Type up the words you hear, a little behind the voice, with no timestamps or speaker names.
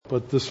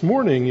But this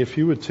morning, if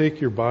you would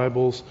take your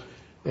Bibles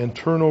and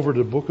turn over to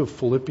the book of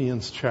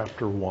Philippians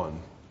chapter 1.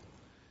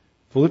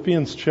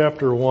 Philippians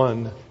chapter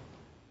 1,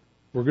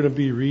 we're going to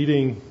be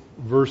reading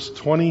verse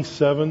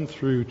 27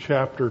 through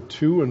chapter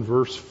 2 and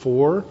verse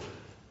 4.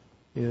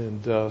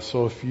 And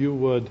so if you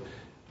would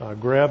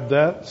grab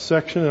that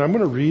section, and I'm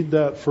going to read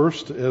that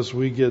first as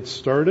we get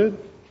started.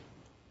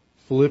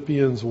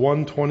 Philippians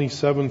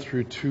 1:27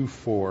 through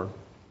 2:4.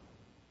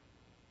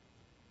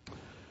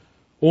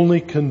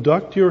 Only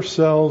conduct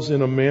yourselves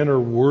in a manner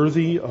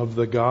worthy of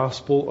the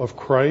gospel of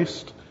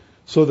Christ,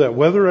 so that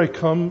whether I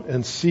come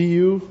and see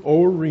you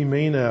or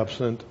remain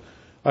absent,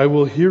 I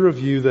will hear of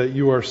you that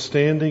you are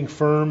standing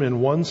firm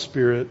in one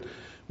spirit,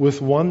 with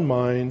one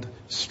mind,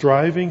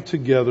 striving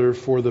together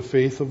for the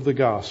faith of the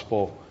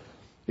gospel,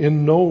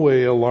 in no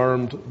way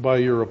alarmed by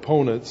your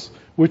opponents,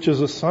 which is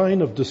a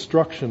sign of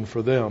destruction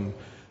for them,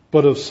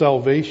 but of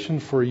salvation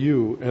for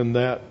you, and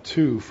that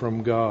too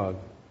from God.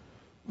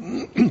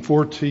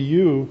 For to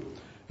you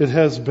it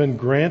has been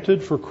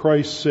granted for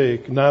Christ's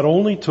sake not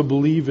only to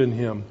believe in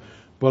Him,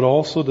 but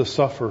also to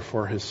suffer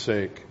for His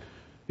sake,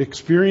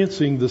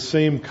 experiencing the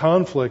same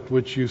conflict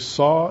which you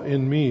saw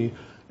in me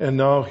and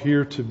now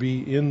hear to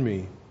be in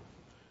me.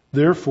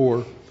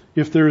 Therefore,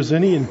 if there is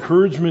any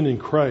encouragement in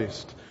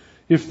Christ,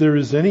 if there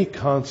is any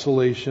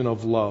consolation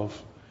of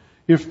love,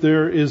 if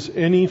there is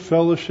any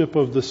fellowship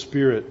of the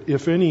Spirit,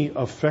 if any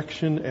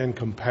affection and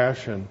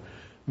compassion,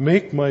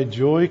 make my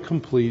joy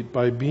complete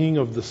by being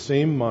of the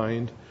same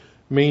mind,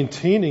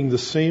 maintaining the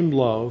same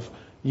love,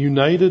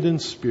 united in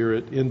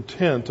spirit,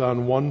 intent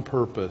on one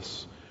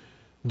purpose.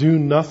 Do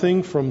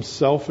nothing from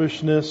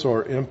selfishness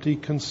or empty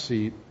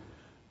conceit,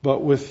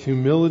 but with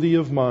humility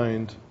of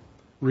mind,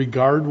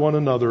 regard one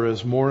another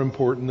as more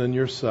important than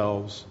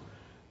yourselves.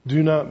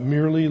 Do not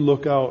merely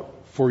look out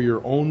for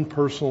your own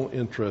personal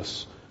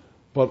interests,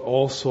 but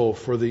also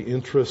for the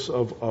interests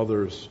of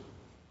others.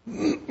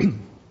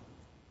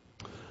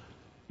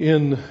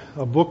 In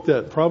a book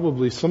that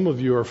probably some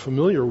of you are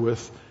familiar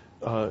with,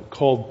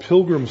 called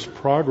Pilgrim's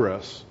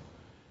Progress,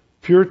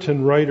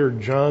 Puritan writer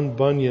John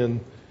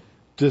Bunyan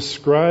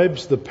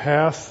describes the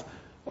path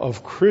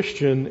of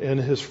Christian and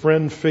his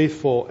friend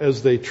Faithful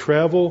as they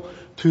travel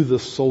to the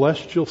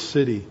celestial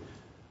city,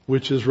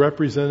 which is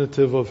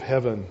representative of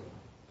heaven,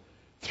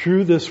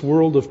 through this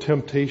world of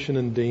temptation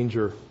and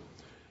danger.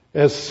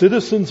 As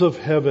citizens of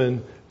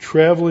heaven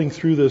traveling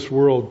through this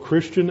world,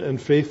 Christian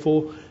and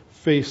Faithful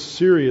face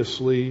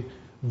seriously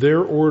their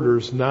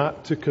orders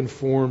not to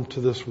conform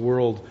to this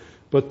world,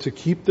 but to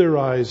keep their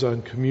eyes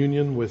on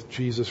communion with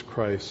Jesus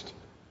Christ.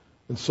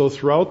 And so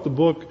throughout the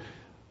book,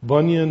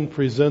 Bunyan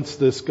presents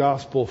this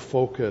gospel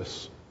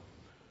focus.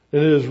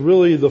 And it is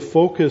really the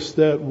focus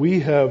that we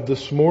have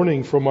this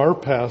morning from our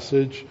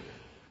passage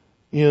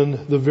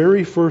in the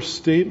very first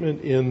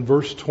statement in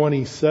verse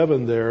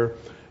 27 there.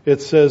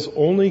 It says,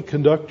 only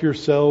conduct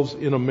yourselves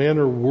in a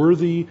manner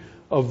worthy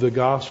of the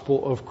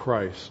gospel of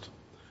Christ.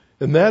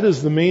 And that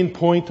is the main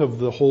point of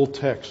the whole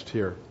text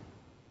here.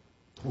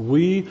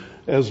 We,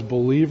 as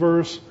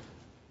believers,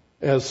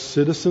 as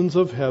citizens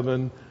of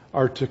heaven,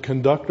 are to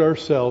conduct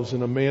ourselves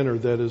in a manner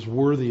that is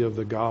worthy of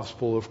the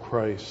gospel of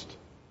Christ.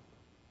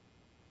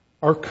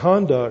 Our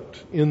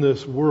conduct in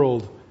this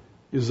world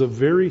is a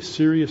very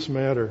serious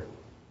matter.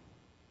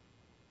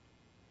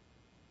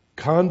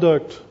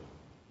 Conduct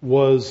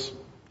was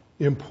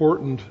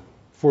important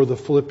for the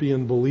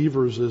Philippian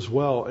believers as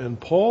well. And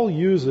Paul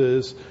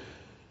uses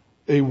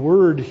a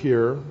word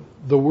here,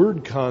 the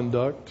word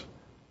conduct,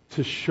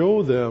 to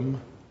show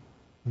them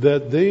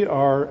that they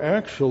are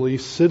actually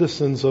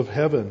citizens of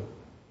heaven.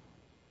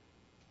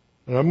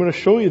 And I'm going to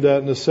show you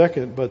that in a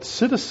second, but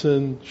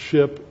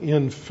citizenship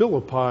in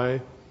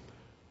Philippi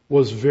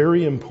was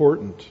very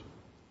important.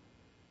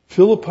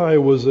 Philippi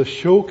was a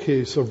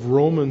showcase of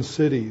Roman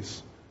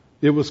cities.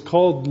 It was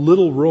called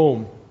Little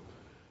Rome.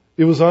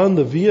 It was on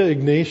the Via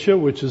Egnatia,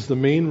 which is the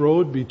main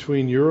road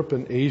between Europe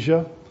and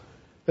Asia.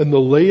 And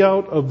the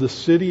layout of the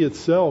city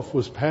itself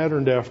was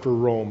patterned after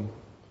Rome.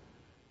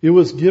 It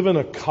was given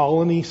a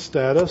colony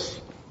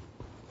status,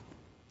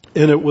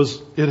 and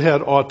it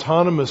had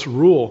autonomous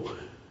rule,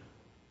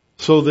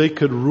 so they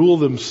could rule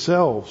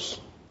themselves.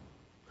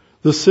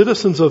 The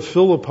citizens of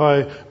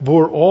Philippi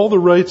bore all the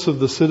rights of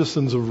the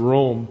citizens of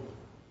Rome,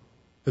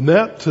 and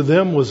that to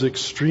them was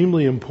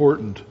extremely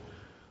important.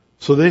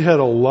 So they had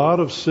a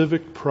lot of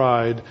civic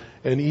pride,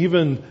 and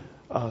even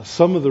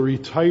some of the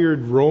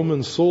retired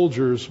Roman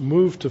soldiers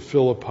moved to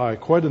Philippi,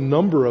 quite a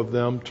number of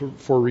them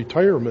for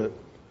retirement,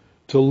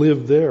 to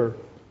live there.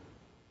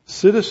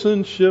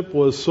 Citizenship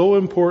was so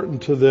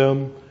important to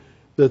them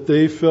that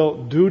they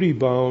felt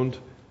duty-bound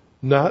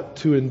not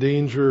to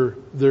endanger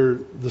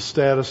the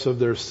status of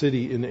their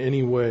city in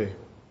any way.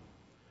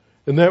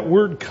 And that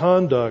word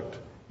conduct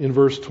in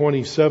verse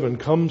 27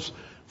 comes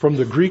from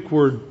the Greek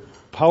word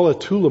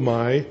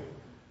politeulemai,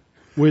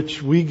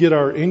 which we get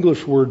our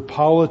English word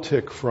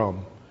politic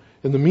from.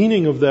 And the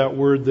meaning of that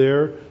word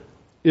there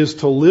is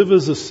to live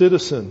as a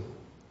citizen.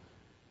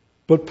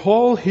 But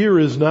Paul here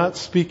is not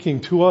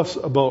speaking to us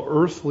about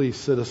earthly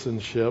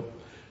citizenship.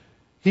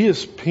 He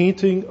is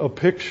painting a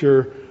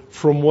picture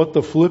from what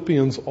the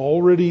Philippians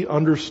already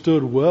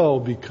understood well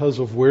because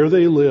of where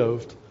they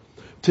lived,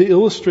 to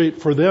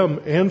illustrate for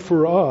them and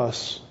for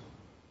us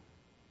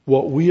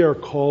what we are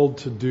called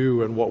to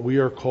do and what we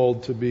are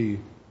called to be.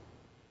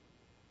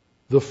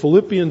 The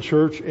Philippian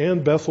church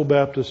and Bethel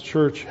Baptist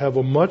Church have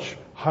a much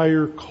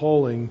higher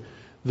calling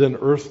than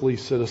earthly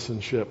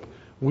citizenship.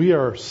 We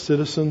are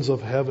citizens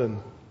of heaven.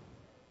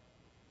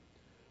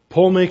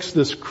 Paul makes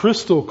this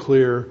crystal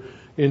clear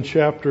in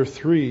chapter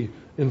 3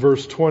 in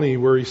verse 20,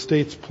 where he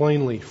states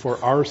plainly,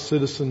 "For our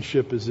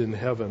citizenship is in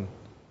heaven."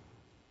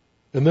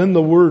 And then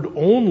the word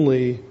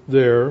 "only"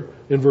 there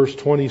in verse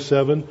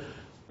 27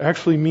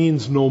 actually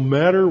means no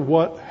matter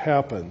what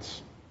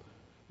happens.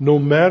 No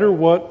matter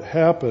what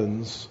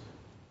happens,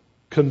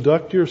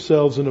 conduct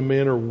yourselves in a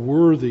manner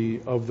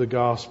worthy of the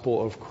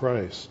gospel of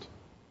Christ.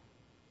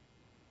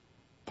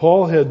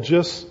 Paul had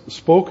just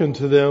spoken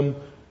to them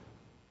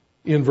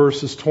in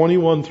verses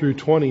 21 through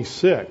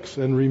 26.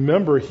 And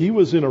remember, he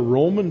was in a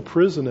Roman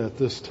prison at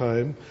this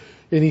time,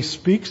 and he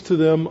speaks to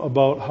them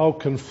about how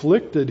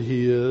conflicted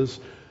he is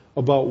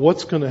about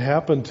what's going to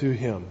happen to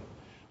him.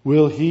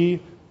 Will he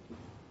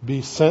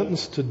be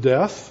sentenced to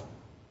death,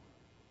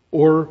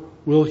 or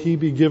will he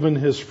be given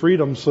his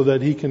freedom so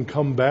that he can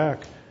come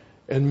back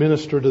and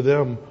minister to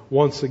them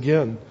once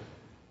again?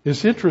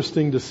 It's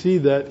interesting to see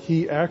that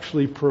he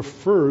actually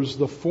prefers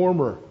the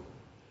former.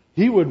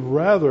 He would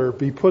rather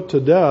be put to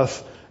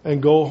death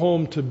and go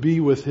home to be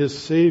with his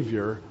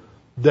Savior.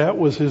 That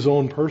was his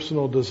own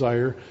personal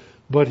desire,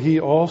 but he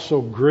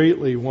also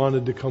greatly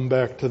wanted to come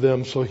back to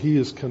them, so he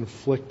is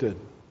conflicted.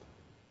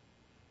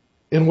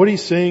 And what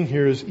he's saying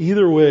here is,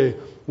 either way,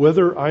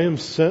 whether I am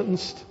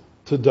sentenced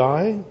to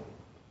die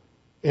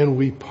and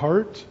we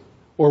part,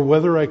 or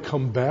whether I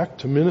come back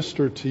to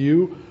minister to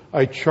you,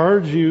 I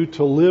charge you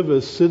to live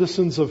as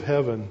citizens of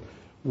heaven,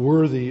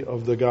 worthy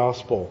of the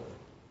gospel.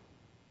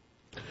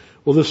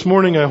 Well, this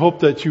morning I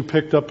hope that you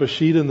picked up a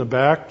sheet in the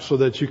back so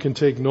that you can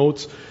take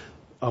notes.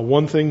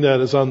 One thing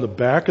that is on the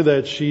back of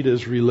that sheet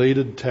is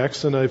related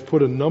text, and I've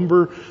put a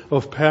number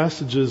of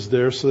passages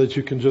there so that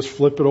you can just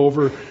flip it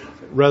over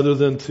rather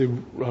than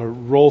to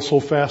roll so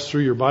fast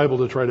through your Bible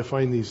to try to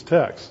find these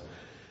texts.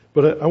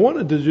 But I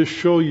wanted to just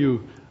show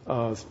you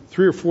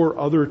 3 or 4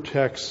 other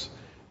texts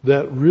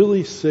that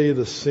really say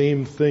the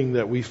same thing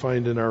that we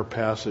find in our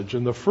passage.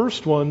 And the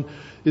first one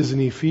is in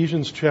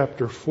Ephesians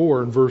chapter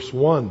 4 and verse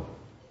 1,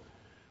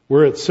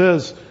 where it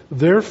says,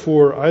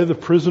 "Therefore I, the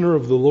prisoner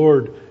of the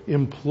Lord,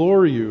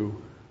 implore you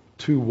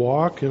to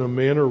walk in a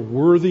manner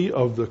worthy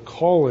of the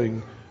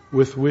calling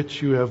with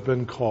which you have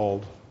been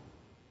called."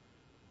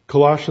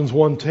 Colossians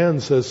 1:10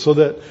 says, "So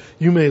that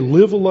you may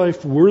live a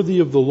life worthy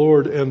of the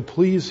Lord and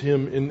please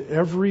Him in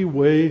every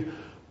way,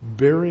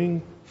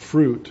 bearing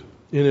fruit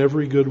in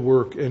every good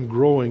work and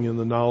growing in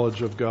the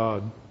knowledge of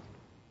God."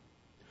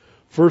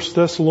 1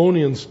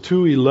 Thessalonians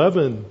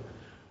 2:11,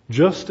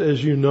 "Just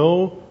as you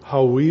know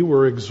how we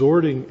were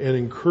exhorting and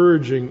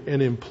encouraging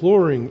and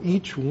imploring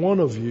each one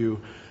of you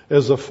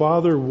as a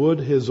father would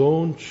his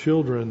own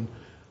children,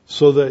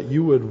 so that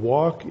you would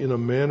walk in a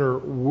manner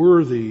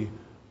worthy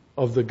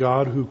of the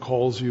God who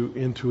calls you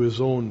into His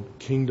own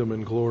kingdom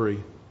and glory."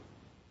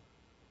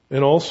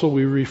 And also,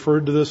 we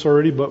referred to this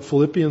already, but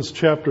Philippians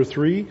chapter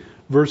 3,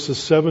 verses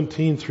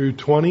 17 through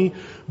 20,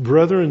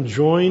 "Brethren,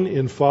 join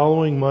in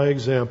following my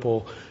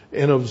example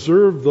and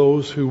observe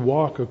those who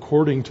walk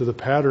according to the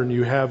pattern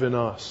you have in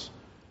us.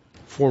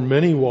 For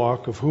many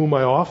walk, of whom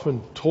I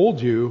often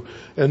told you,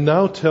 and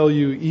now tell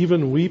you,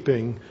 even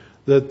weeping,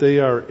 that they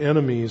are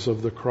enemies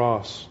of the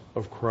cross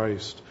of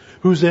Christ,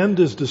 whose end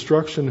is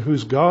destruction,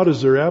 whose God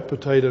is their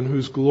appetite, and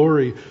whose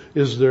glory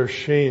is their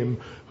shame,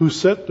 who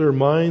set their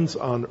minds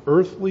on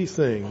earthly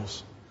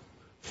things.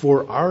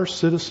 For our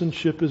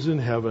citizenship is in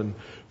heaven,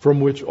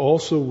 from which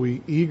also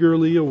we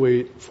eagerly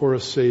await for a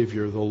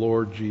Savior, the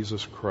Lord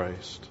Jesus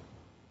Christ."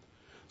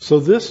 So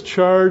this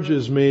charge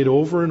is made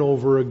over and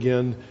over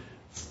again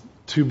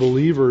to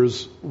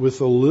believers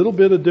with a little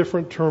bit of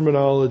different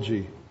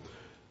terminology.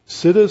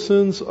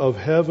 Citizens of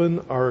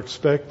heaven are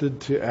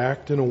expected to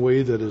act in a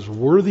way that is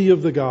worthy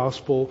of the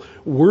gospel,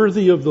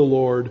 worthy of the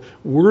Lord,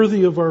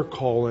 worthy of our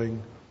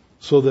calling,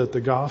 so that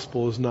the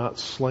gospel is not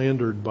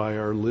slandered by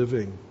our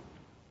living.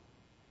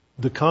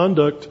 The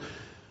conduct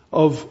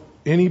of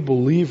any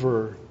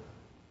believer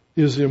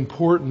is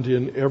important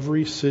in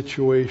every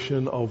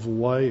situation of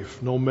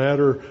life, no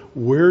matter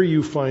where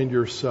you find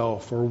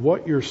yourself or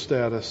what your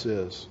status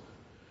is.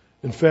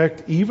 In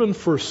fact, even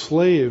for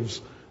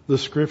slaves, the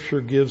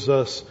Scripture gives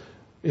us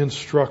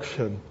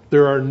instruction.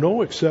 There are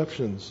no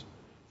exceptions.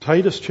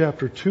 Titus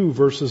chapter 2,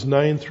 verses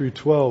 9 through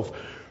 12,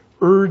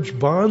 "Urge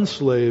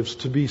bondslaves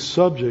to be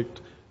subject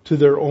to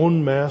their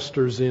own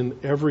masters in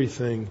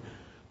everything,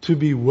 to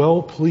be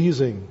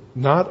well-pleasing,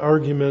 not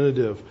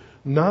argumentative,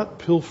 not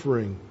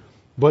pilfering,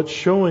 but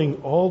showing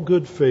all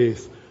good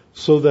faith,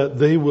 so that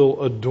they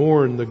will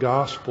adorn the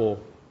gospel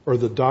or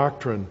the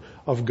doctrine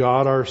of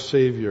God our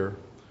Savior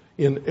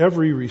in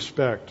every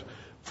respect.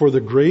 For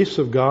the grace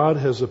of God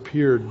has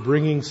appeared,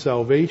 bringing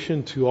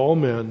salvation to all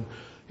men,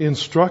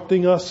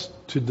 instructing us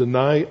to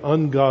deny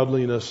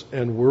ungodliness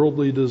and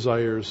worldly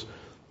desires,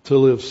 to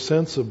live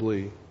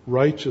sensibly,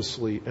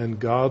 righteously, and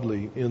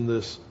godly in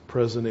this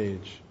present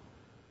age.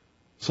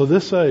 So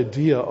this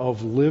idea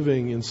of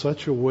living in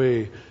such a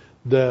way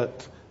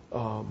that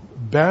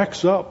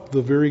backs up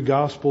the very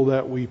gospel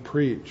that we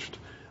preached,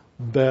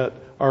 that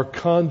our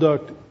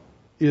conduct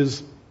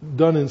is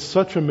done in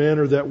such a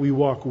manner that we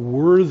walk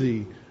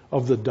worthy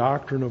of the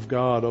doctrine of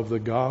God, of the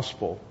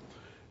gospel,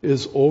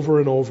 is over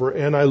and over.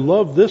 And I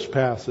love this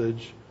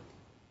passage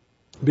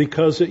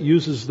because it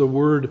uses the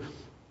word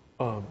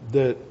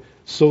that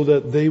so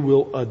that they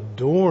will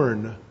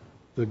adorn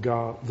the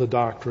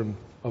doctrine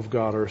of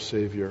God our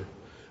Savior.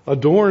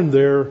 Adorn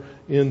there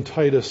in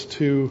Titus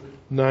 2,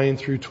 9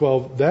 through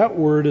 12. That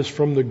word is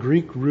from the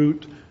Greek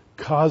root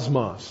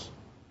cosmos.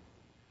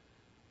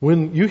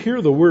 When you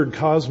hear the word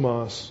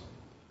cosmos,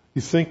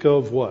 you think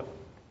of what?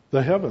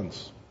 The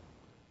heavens,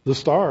 the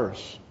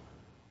stars,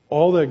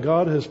 all that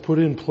God has put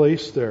in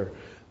place there.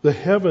 The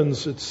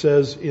heavens, it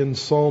says in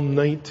Psalm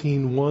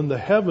 19:1, the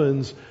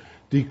heavens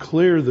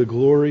declare the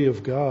glory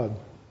of God.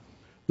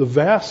 The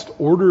vast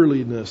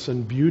orderliness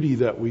and beauty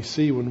that we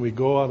see when we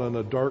go out on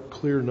a dark,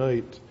 clear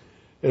night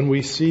and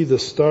we see the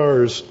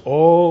stars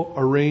all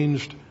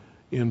arranged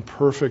in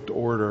perfect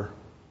order.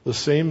 The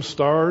same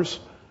stars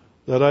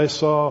that I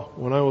saw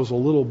when I was a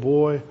little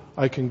boy,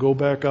 I can go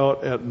back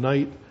out at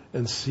night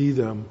and see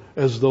them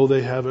as though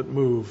they haven't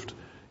moved,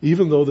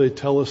 even though they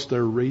tell us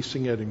they're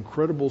racing at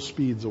incredible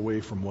speeds away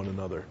from one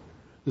another.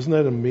 Isn't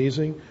that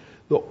amazing?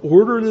 The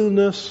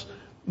orderliness,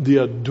 the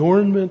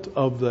adornment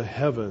of the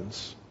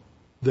heavens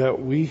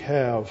that we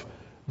have,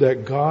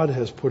 that God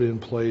has put in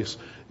place,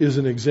 is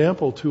an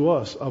example to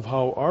us of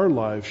how our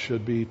lives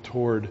should be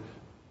toward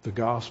the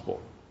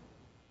gospel.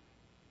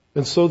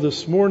 And so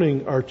this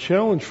morning, our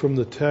challenge from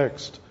the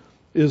text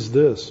is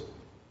this.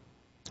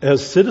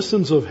 As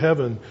citizens of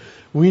heaven,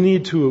 we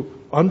need to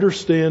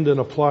understand and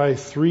apply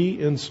 3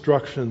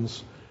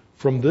 instructions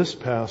from this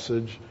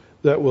passage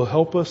that will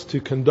help us to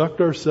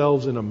conduct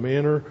ourselves in a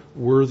manner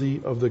worthy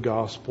of the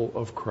gospel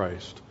of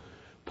Christ.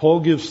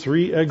 Paul gives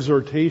 3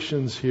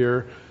 exhortations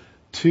here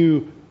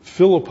to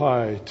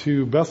Philippi,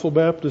 to Bethel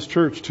Baptist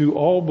Church, to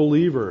all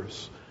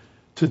believers,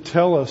 to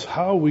tell us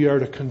how we are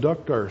to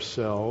conduct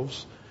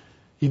ourselves.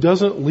 He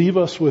doesn't leave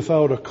us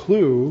without a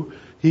clue.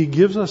 He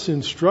gives us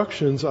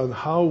instructions on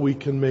how we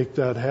can make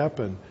that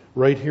happen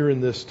right here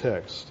in this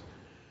text.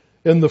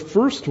 And the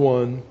first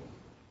one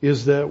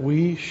is that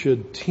we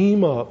should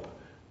team up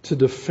to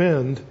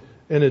defend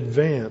and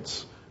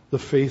advance the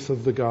faith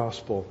of the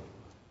gospel.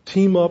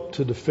 Team up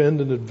to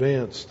defend and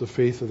advance the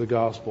faith of the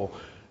gospel.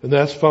 And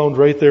that's found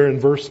right there in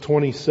verse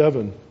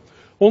 27.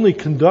 Only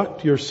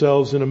conduct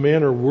yourselves in a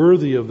manner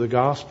worthy of the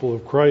gospel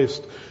of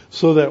Christ,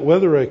 so that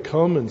whether I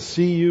come and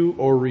see you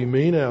or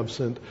remain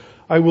absent,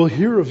 I will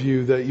hear of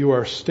you that you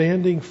are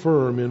standing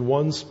firm in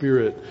one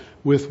spirit,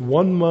 with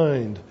one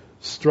mind,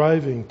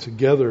 striving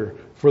together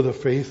for the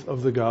faith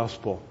of the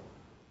gospel.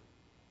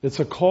 It's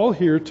a call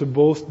here to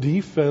both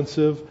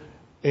defensive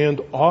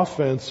and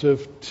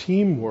offensive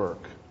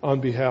teamwork on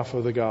behalf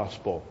of the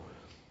gospel.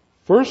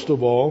 First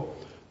of all,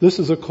 this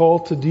is a call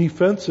to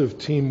defensive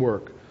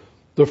teamwork.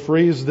 The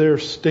phrase there,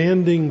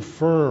 standing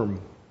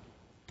firm,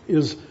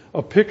 is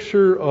a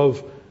picture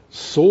of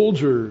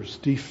soldiers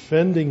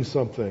defending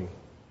something.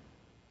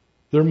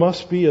 There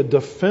must be a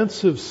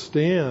defensive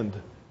stand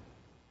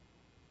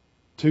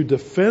to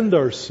defend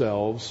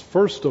ourselves,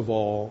 first of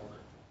all,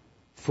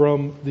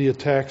 from the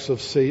attacks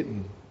of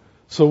Satan.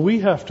 So we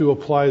have to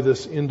apply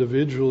this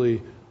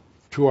individually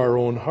to our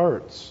own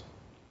hearts,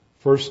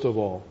 first of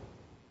all.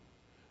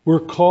 We're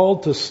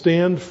called to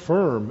stand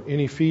firm in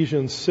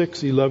Ephesians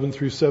 6:11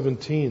 through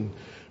 17,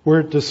 where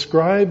it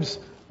describes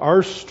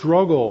our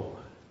struggle,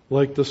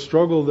 like the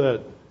struggle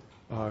that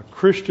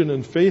Christian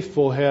and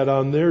faithful had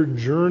on their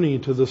journey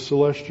to the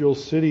celestial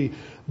city.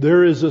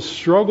 There is a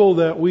struggle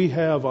that we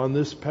have on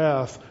this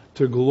path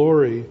to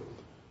glory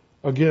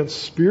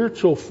against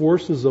spiritual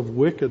forces of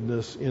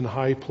wickedness in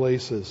high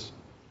places.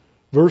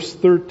 Verse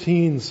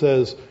 13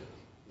 says,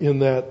 in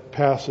that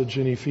passage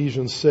in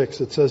Ephesians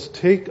 6, it says,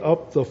 take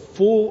up the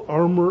full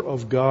armor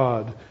of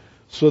God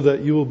so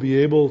that you will be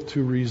able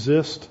to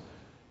resist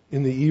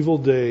in the evil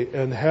day,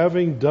 and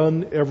having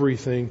done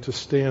everything, to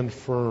stand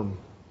firm.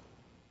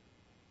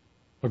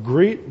 A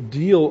great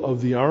deal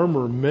of the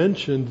armor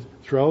mentioned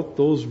throughout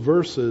those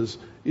verses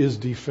is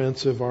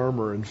defensive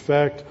armor. In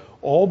fact,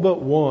 all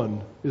but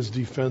one is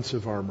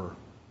defensive armor.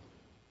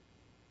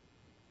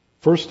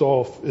 First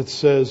off, it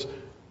says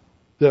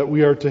that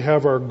we are to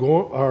have our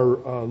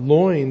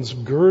loins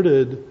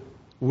girded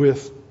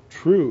with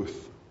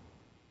truth.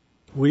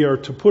 We are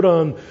to put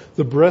on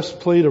the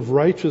breastplate of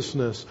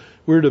righteousness.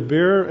 We're to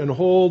bear and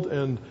hold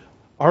and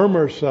arm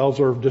ourselves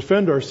or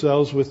defend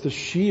ourselves with the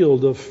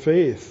shield of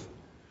faith.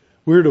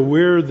 We're to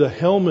wear the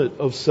helmet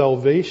of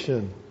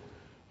salvation.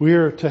 We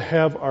are to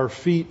have our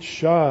feet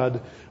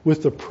shod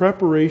with the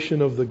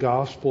preparation of the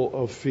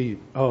gospel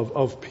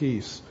of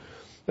peace.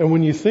 And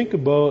when you think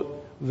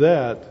about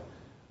that,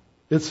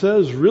 It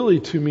says really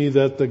to me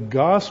that the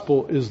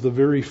gospel is the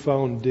very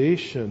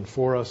foundation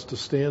for us to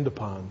stand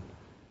upon.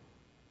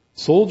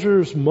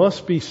 Soldiers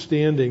must be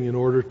standing in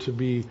order to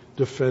be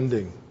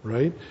defending,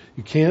 right?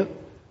 You can't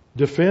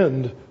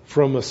defend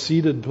from a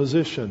seated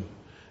position.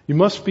 You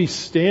must be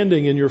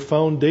standing in your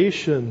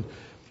foundation.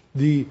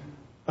 The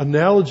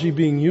analogy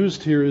being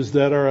used here is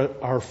that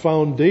our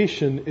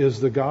foundation is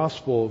the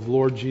gospel of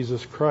Lord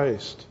Jesus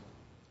Christ.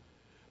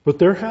 But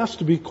there has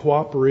to be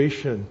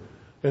cooperation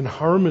and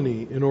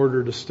harmony in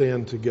order to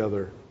stand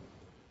together.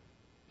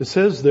 It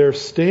says they're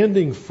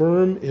standing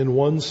firm in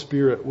one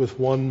spirit with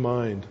one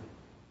mind.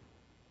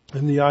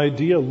 And the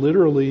idea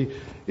literally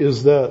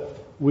is that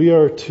we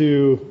are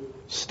to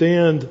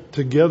stand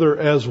together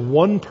as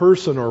one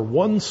person or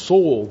one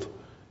soul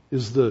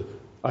is the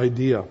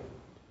idea.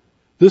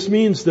 This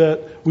means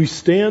that we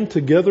stand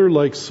together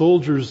like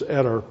soldiers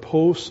at our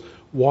posts,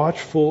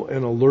 watchful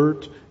and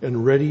alert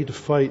and ready to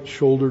fight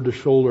shoulder to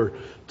shoulder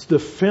to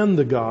defend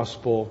the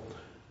gospel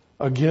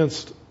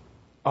against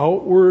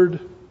outward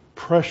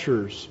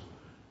pressures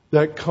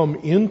that come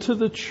into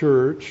the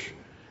church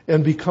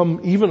and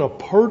become even a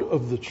part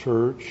of the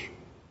church,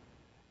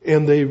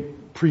 and they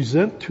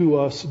present to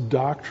us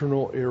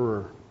doctrinal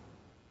error.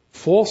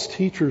 False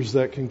teachers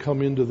that can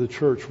come into the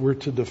church, we're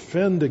to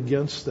defend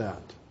against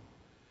that.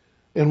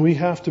 And we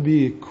have to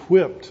be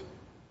equipped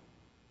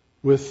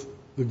with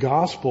the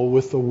gospel,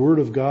 with the Word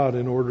of God,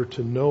 in order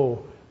to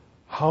know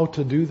how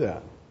to do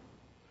that.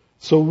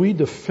 So we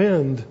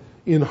defend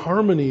in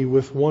harmony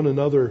with one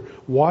another,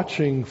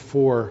 watching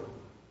for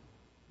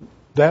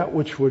that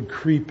which would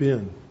creep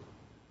in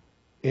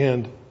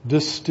and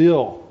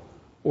distill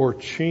or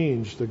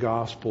change the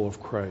gospel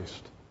of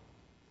Christ.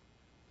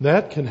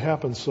 That can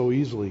happen so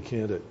easily,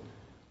 can't it?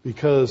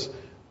 Because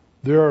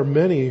there are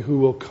many who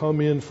will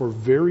come in for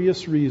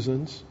various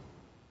reasons,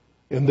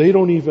 and they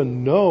don't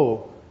even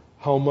know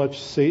how much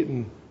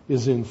Satan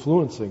is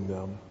influencing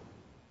them.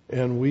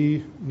 And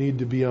we need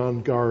to be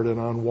on guard and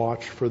on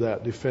watch for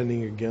that,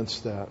 defending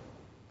against that.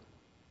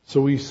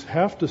 So we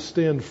have to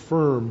stand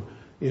firm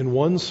in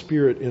one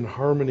spirit, in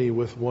harmony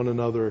with one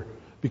another,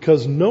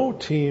 because no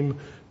team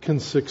can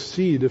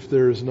succeed if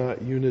there is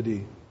not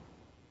unity.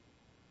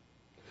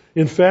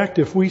 In fact,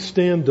 if we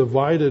stand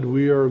divided,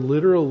 we are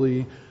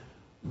literally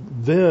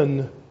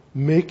then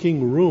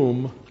making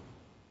room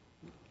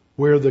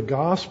where the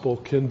gospel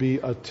can be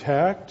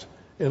attacked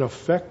and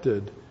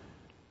affected.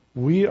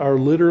 We are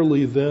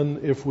literally then,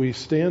 if we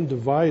stand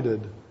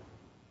divided,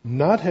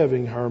 not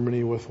having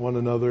harmony with one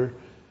another,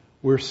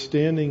 we're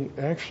standing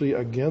actually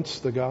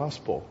against the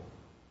gospel.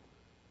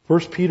 1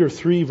 Peter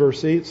 3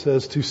 verse 8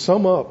 says, to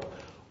sum up,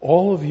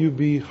 all of you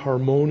be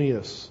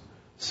harmonious,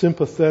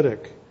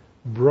 sympathetic,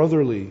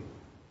 brotherly,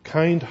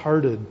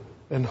 kind-hearted,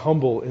 and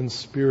humble in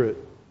spirit.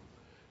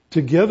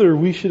 Together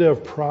we should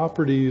have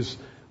properties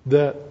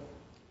that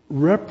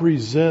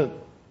represent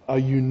a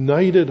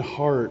united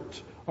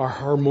heart, a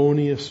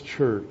harmonious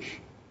church.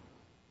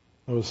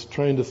 I was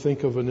trying to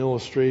think of an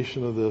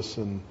illustration of this,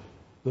 and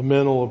the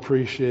men will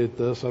appreciate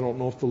this. I don't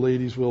know if the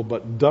ladies will,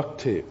 but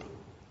duct tape.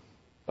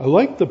 I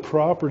like the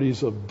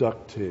properties of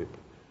duct tape.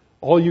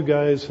 All you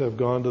guys have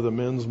gone to the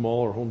men's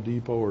mall or Home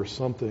Depot or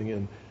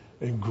something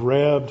and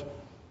grabbed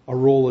a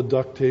roll of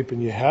duct tape,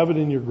 and you have it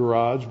in your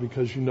garage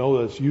because you know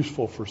that it's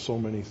useful for so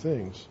many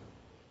things.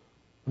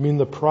 I mean,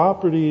 the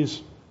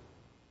properties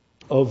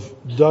of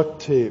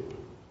duct tape,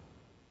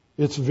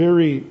 it's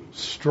very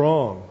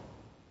strong.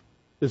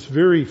 It's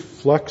very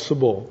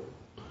flexible.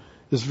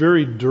 It's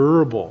very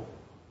durable.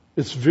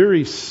 It's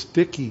very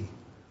sticky.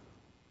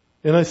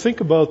 And I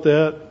think about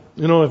that.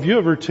 You know, have you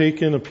ever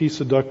taken a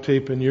piece of duct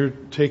tape and you're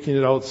taking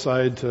it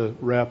outside to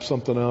wrap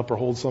something up or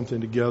hold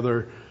something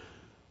together,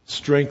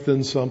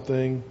 strengthen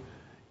something,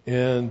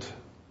 and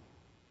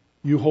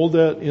you hold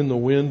that in the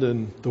wind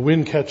and the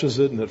wind catches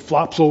it and it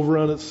flops over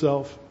on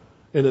itself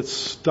and it's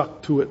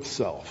stuck to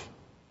itself?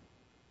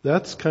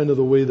 That's kind of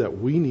the way that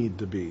we need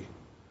to be.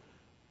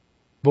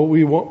 But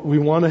we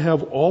want to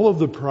have all of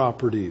the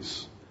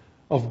properties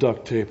of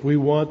duct tape. We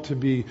want to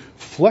be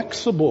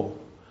flexible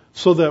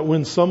so that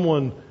when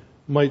someone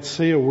might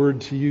say a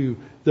word to you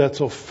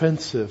that's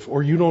offensive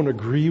or you don't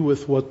agree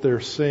with what they're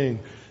saying,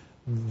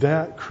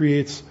 that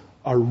creates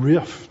a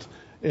rift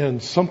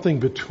and something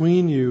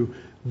between you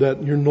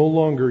that you're no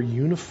longer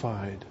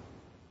unified.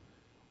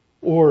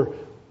 Or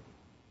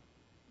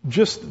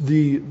just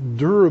the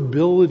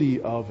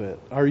durability of it.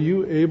 Are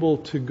you able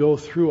to go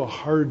through a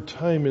hard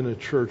time in a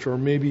church, or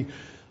maybe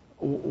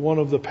one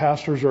of the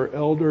pastors or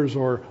elders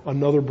or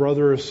another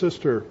brother or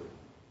sister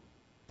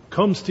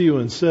comes to you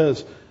and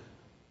says,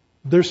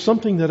 there's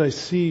something that I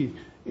see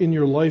in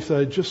your life that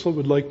I just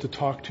would like to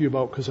talk to you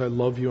about because I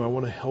love you. I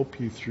want to help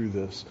you through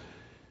this.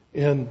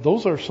 And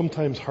those are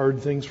sometimes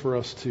hard things for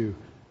us to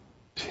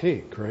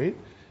take, right?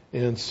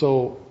 And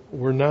so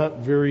we're not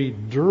very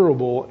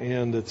durable,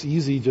 and it's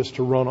easy just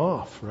to run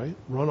off, right?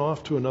 Run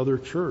off to another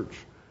church.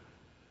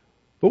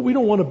 But we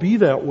don't want to be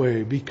that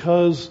way,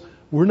 because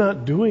we're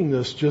not doing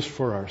this just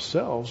for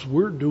ourselves.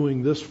 We're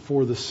doing this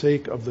for the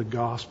sake of the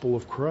gospel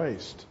of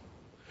Christ.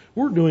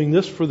 We're doing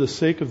this for the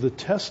sake of the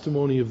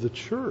testimony of the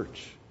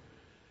church.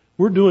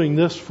 We're doing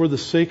this for the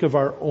sake of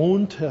our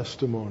own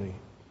testimony.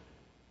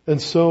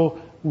 And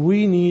so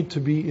we need to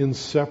be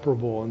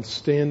inseparable and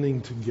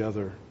standing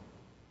together.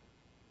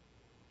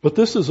 But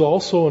this is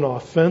also an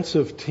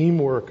offensive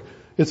teamwork.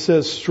 It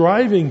says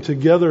striving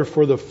together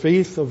for the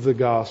faith of the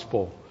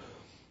gospel.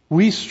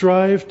 We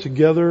strive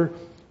together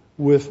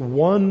with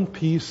one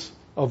piece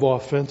of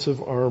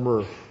offensive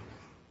armor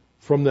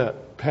from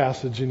that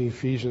passage in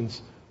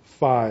Ephesians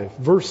 5.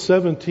 Verse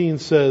 17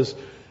 says,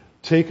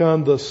 take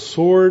on the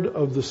sword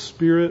of the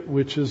Spirit,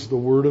 which is the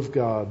Word of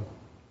God.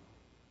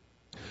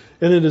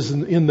 And it is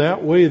in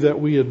that way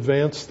that we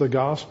advance the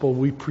gospel.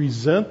 We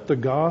present the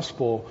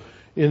gospel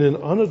in an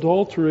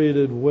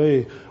unadulterated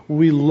way.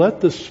 We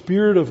let the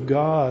Spirit of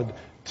God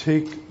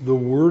take the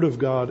Word of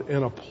God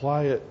and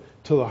apply it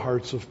to the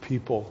hearts of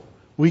people.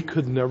 We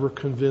could never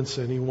convince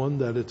anyone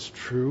that it's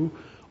true.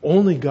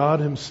 Only God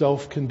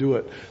Himself can do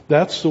it.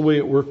 That's the way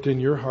it worked in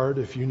your heart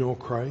if you know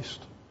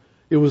Christ.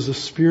 It was the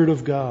Spirit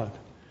of God.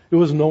 It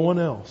was no one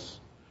else.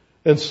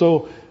 And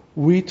so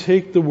we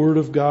take the Word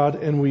of God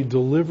and we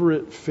deliver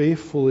it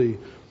faithfully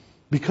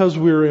because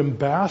we're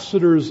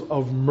ambassadors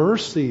of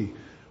mercy.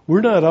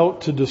 We're not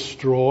out to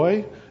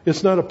destroy.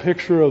 It's not a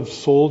picture of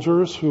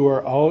soldiers who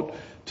are out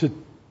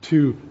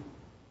to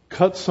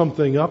cut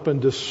something up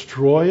and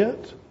destroy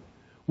it.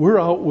 We're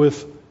out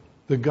with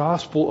the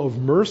gospel of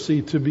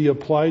mercy to be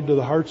applied to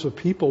the hearts of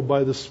people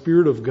by the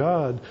Spirit of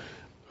God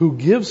who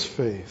gives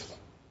faith.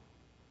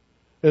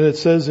 And it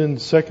says in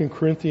 2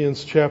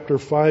 Corinthians chapter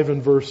 5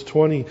 and verse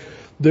 20,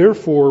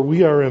 therefore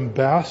we are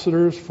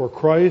ambassadors for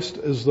Christ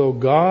as though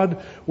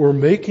God were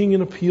making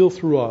an appeal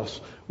through us.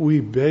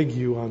 We beg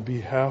you on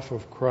behalf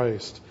of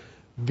Christ,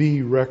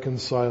 be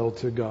reconciled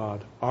to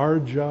God. Our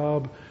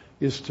job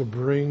is to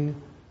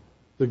bring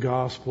the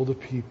gospel to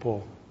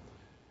people.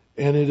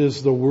 And it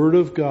is the Word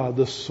of God,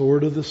 the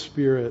sword of the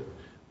Spirit,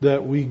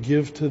 that we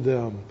give to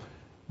them.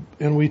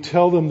 And we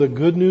tell them the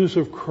good news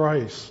of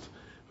Christ,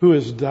 who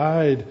has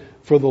died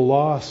for the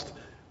lost,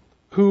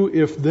 who,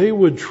 if they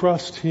would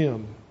trust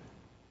Him,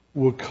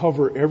 will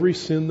cover every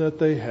sin that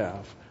they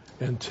have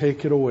and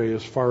take it away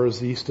as far as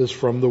the east is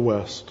from the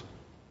west.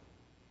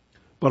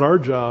 But our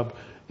job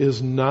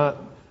is not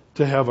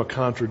to have a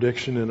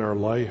contradiction in our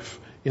life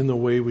in the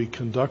way we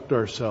conduct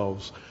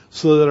ourselves,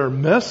 so that our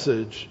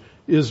message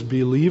is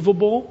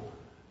believable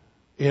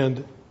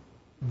and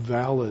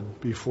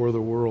valid before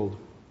the world.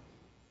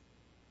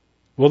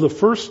 Well, the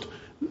first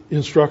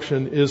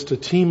instruction is to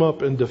team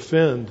up and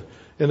defend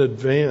and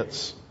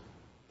advance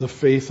the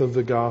faith of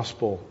the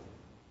gospel.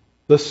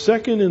 The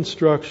second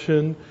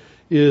instruction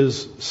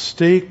is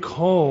stay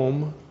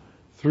calm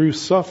through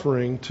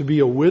suffering to be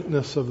a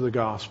witness of the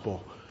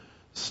gospel.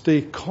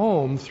 Stay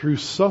calm through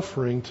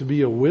suffering to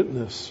be a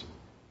witness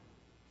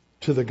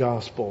to the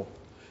gospel.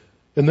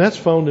 And that's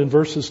found in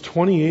verses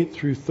 28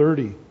 through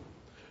 30.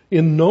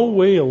 In no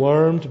way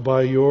alarmed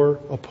by your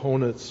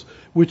opponents,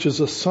 which is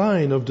a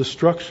sign of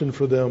destruction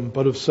for them,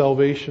 but of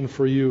salvation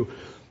for you,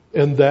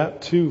 and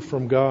that too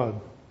from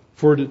God.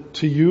 For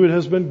to you it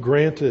has been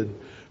granted,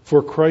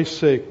 for Christ's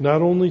sake,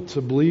 not only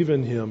to believe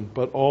in Him,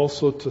 but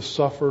also to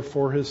suffer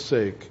for His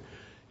sake,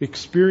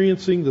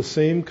 experiencing the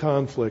same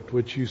conflict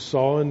which you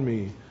saw in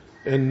me,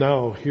 and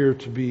now here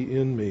to be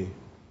in me.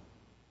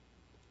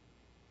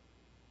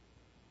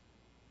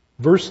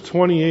 Verse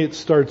 28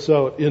 starts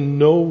out, in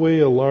no way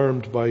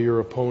alarmed by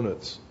your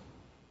opponents.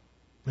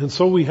 And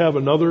so we have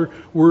another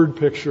word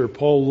picture.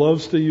 Paul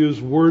loves to use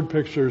word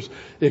pictures.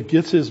 It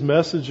gets his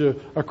message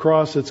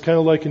across. It's kind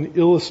of like an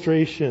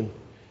illustration.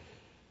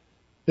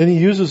 And he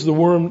uses the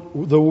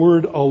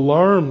word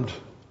alarmed.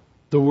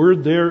 The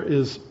word there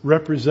is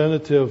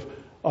representative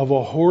of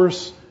a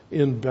horse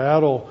in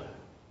battle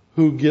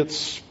who gets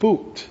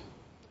spooked.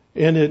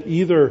 And it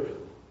either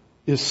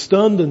is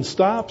stunned and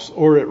stops,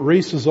 or it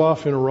races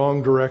off in a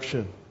wrong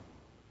direction.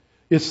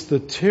 It's the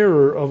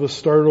terror of a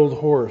startled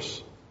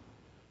horse.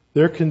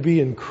 There can be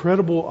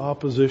incredible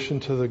opposition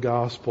to the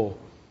gospel,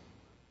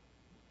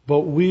 but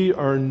we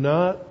are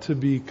not to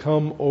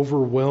become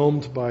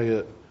overwhelmed by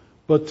it,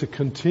 but to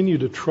continue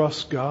to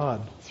trust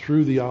God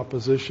through the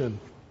opposition.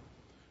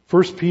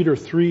 1 Peter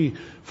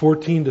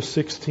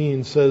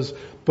 3:14-16 says,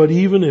 but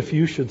even if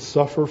you should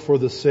suffer for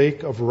the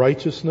sake of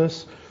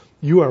righteousness,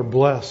 you are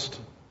blessed.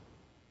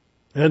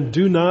 And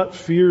do not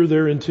fear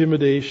their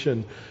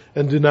intimidation,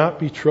 and do not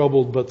be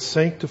troubled, but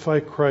sanctify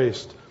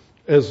Christ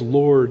as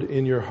Lord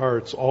in your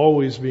hearts,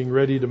 always being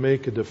ready to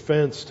make a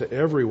defense to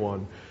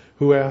everyone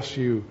who asks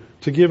you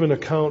to give an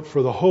account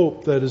for the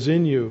hope that is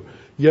in you,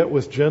 yet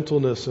with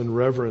gentleness and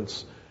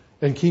reverence.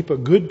 And keep a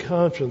good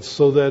conscience,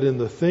 so that in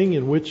the thing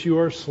in which you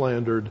are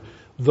slandered,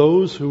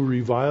 those who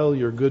revile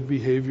your good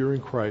behavior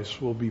in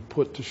Christ will be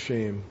put to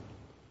shame.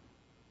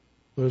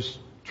 I was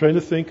trying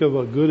to think of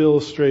a good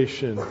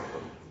illustration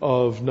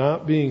of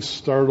not being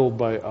startled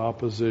by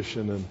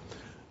opposition.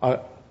 And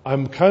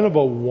I'm kind of a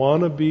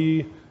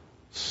wannabe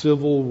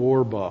Civil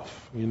War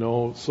buff,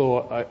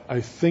 so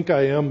I think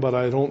I am, but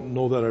I don't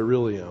know that I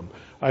really am.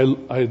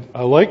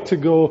 I like to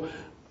go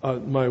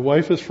my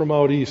wife is from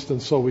out east,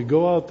 and so we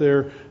go out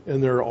there,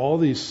 and there are all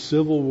these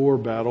Civil War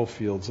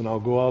battlefields, and I'll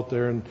go out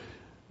there, and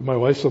my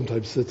wife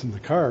sometimes sits in the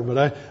car,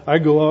 but I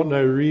go out and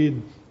I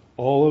read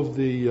all of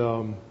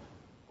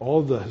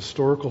the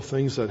historical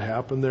things that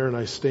happened there, and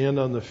I stand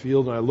on the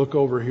field and I look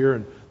over here,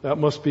 and that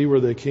must be where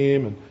they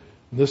came, and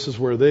this is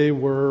where they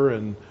were,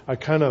 and I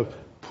kind of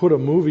put a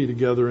movie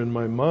together in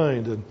my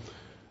mind,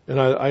 and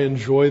I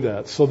enjoy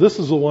that. So this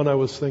is the one I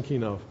was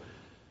thinking of.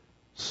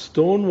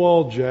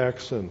 Stonewall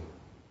Jackson.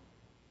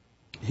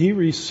 He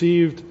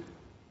received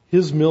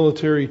his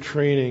military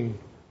training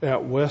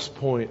at West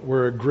Point,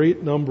 where a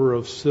great number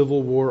of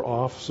Civil War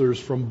officers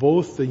from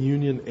both the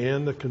Union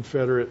and the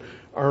Confederate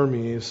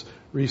armies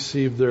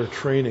received their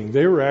training.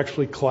 They were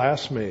actually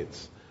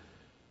classmates.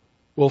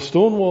 Well,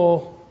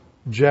 Stonewall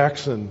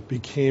Jackson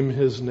became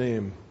his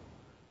name.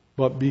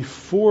 But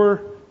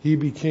before he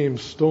became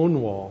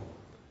Stonewall,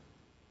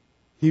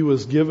 he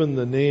was given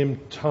the name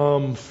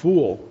Tom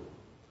Fool.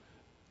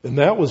 And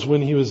that was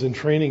when he was in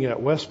training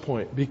at West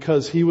Point,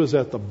 because he was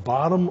at the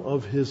bottom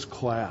of his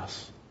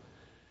class.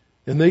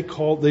 And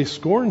they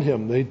scorned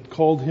him. They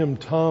called him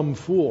Tom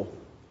Fool.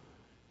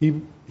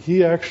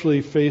 He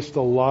actually faced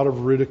a lot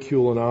of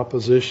ridicule and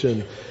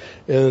opposition.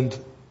 And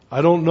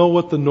I don't know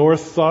what the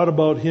North thought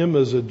about him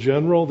as a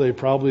general. They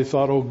probably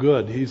thought, oh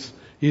good,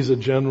 he's a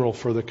general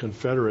for the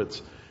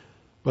Confederates.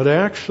 But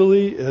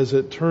actually, as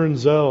it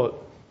turns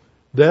out,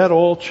 that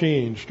all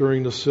changed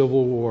during the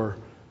Civil War,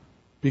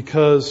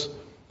 because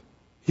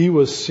he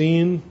was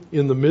seen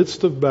in the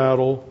midst of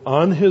battle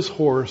on his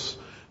horse,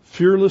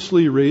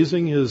 fearlessly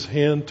raising his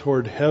hand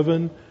toward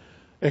heaven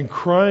and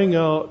crying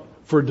out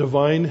for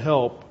divine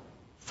help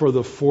for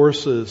the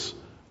forces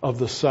of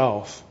the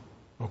South.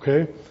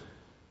 Okay?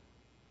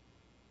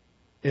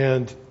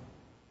 And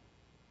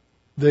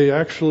they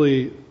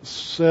actually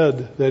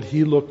said that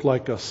he looked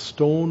like a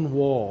stone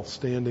wall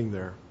standing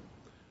there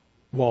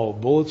while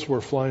bullets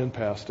were flying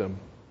past him.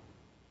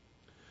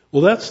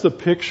 Well, that's the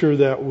picture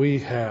that we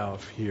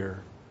have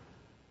here.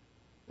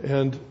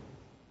 And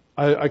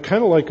I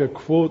kind of like a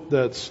quote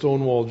that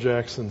Stonewall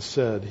Jackson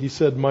said. He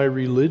said, "My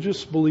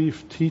religious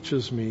belief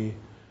teaches me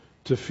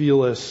to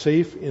feel as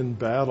safe in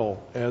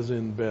battle as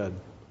in bed."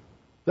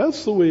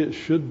 That's the way it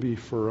should be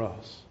for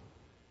us.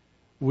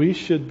 We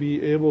should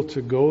be able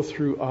to go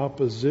through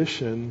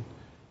opposition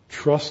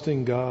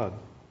trusting God.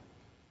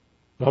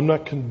 I'm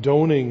not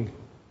condoning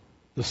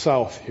the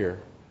South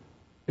here.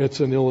 It's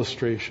an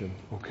illustration,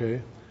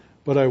 okay?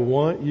 But I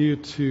want you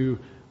to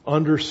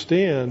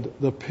understand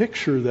the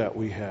picture that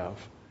we have,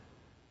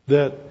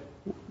 that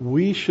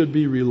we should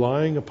be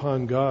relying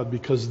upon God,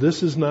 because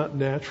this is not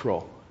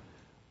natural.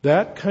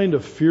 That kind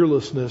of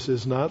fearlessness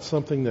is not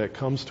something that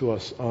comes to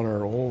us on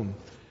our own.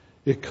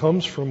 It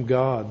comes from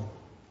God.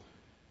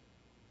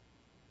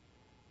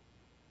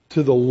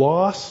 To the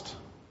lost,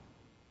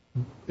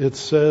 it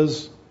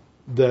says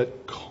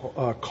that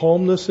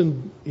calmness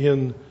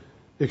in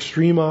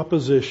extreme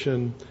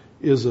opposition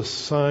is a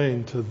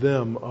sign to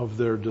them of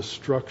their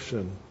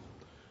destruction.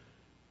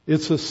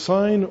 It's a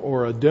sign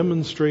or a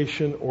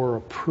demonstration or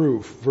a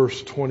proof,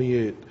 verse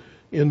 28.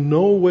 In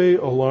no way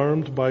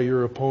alarmed by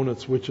your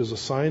opponents, which is a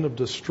sign of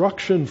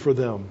destruction for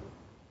them.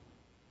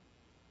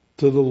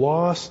 To the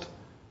lost,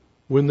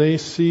 when they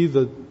see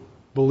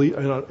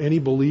any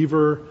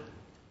believer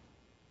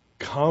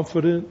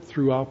confident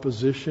through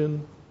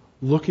opposition,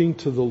 looking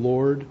to the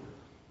Lord,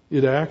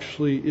 it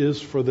actually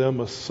is for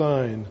them a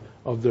sign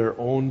of their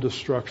own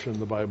destruction,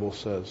 the Bible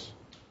says.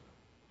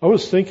 I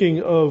was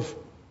thinking of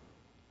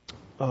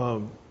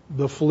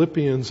the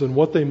Philippians and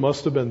what they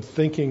must have been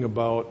thinking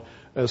about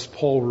as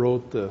Paul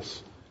wrote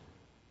this.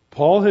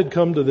 Paul had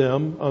come to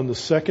them on the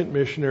second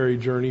missionary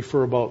journey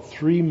for about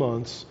 3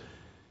 months.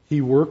 He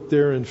worked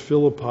there in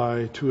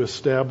Philippi to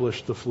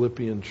establish the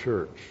Philippian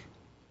church.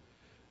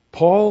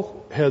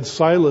 Paul had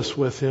Silas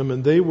with him,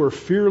 and they were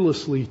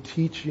fearlessly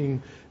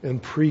teaching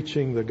and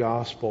preaching the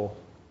gospel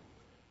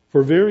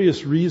for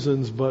various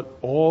reasons, but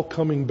all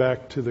coming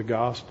back to the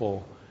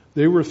gospel.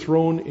 They were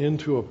thrown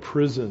into a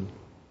prison.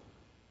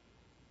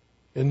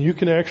 And you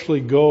can actually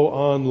go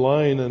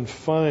online and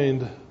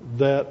find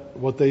that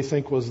what they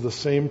think was the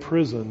same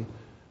prison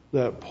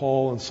that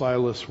Paul and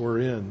Silas were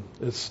in.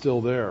 It's still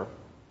there.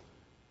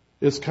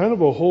 It's kind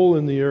of a hole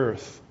in the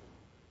earth.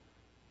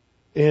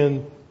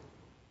 And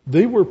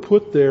they were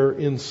put there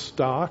in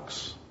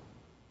stocks.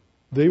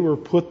 They were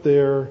put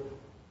there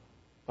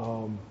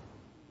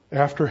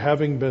after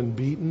having been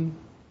beaten.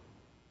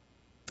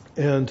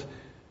 And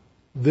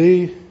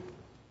they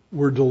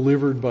were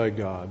delivered by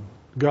God.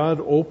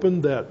 God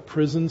opened that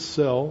prison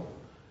cell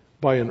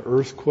by an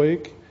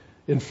earthquake.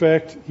 In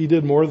fact, He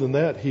did more than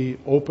that. He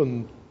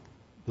opened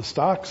the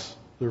stocks.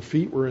 Their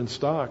feet were in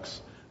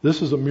stocks.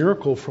 This is a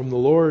miracle from the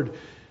Lord.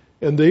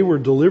 And they were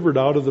delivered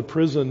out of the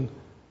prison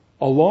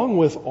along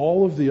with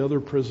all of the other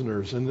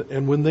prisoners.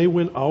 And when they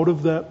went out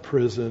of that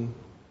prison,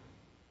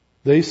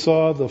 they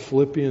saw the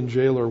Philippian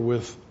jailer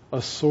with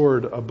a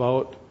sword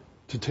about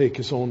to take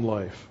his own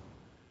life.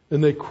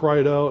 And they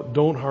cried out,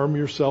 "Don't harm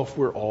yourself,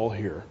 we're all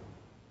here."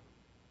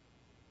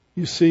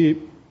 You see,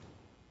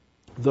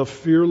 the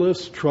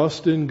fearless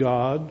trust in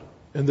God,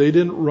 and they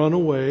didn't run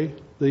away,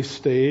 they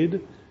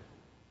stayed.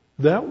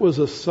 That was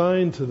a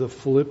sign to the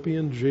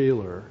Philippian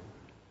jailer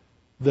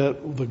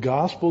that the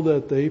gospel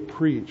that they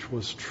preached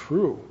was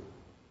true.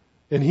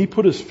 And he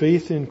put his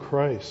faith in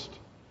Christ.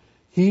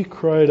 He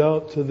cried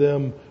out to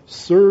them,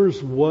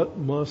 "Sirs, what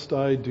must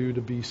I do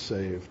to be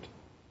saved?"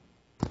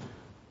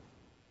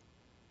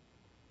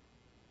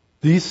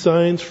 These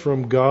signs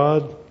from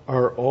God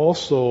are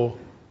also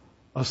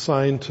a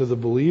sign to the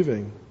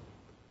believing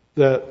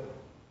that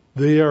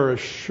they are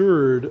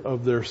assured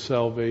of their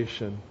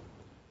salvation.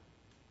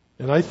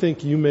 And I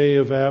think you may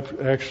have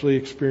actually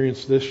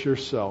experienced this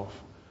yourself.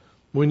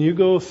 When you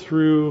go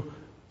through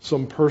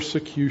some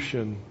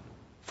persecution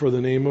for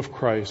the name of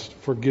Christ,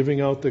 for giving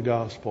out the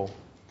gospel,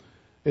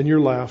 and you're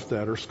laughed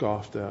at or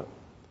scoffed at,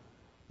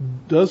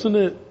 isn't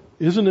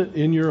it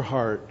in your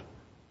heart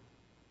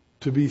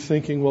to be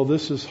thinking, well,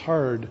 this is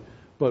hard,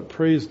 but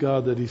praise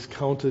God that He's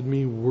counted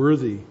me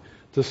worthy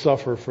to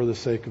suffer for the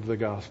sake of the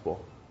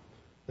gospel?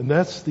 And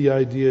that's the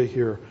idea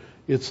here.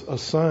 It's a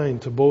sign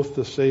to both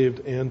the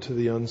saved and to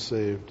the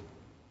unsaved.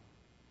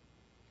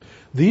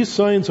 These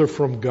signs are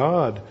from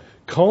God.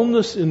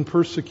 Calmness in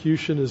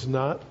persecution is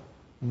not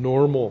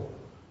normal.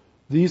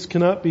 These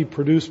cannot be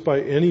produced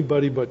by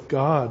anybody but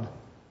God.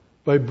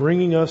 By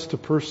bringing us to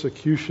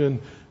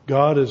persecution,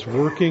 God is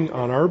working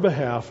on our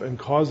behalf and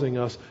causing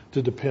us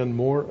to depend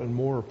more and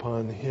more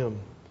upon Him.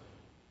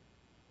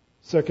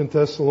 2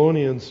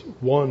 Thessalonians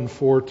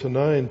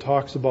 1:4-9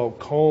 talks about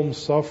calm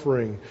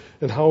suffering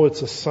and how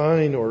it's a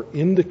sign or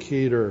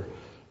indicator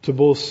to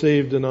both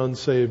saved and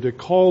unsaved. It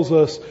calls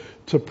us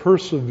to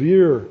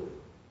persevere,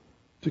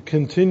 to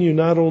continue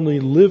not only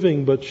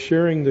living but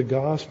sharing the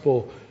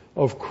gospel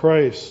of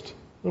Christ.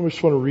 I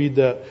just want to read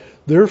that.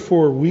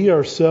 Therefore, we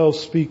ourselves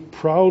speak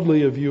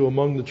proudly of you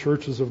among the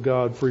churches of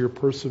God for your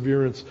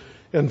perseverance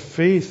and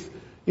faith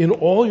in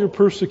all your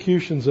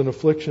persecutions and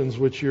afflictions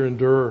which you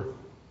endure.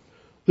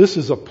 This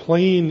is a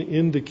plain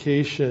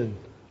indication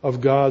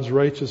of God's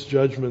righteous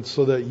judgment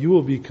so that you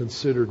will be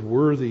considered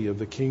worthy of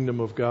the kingdom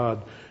of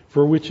God,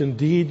 for which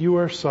indeed you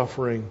are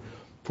suffering.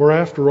 For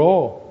after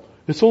all,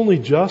 it's only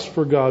just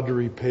for God to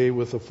repay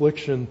with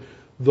affliction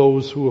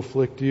those who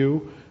afflict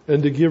you,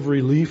 and to give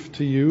relief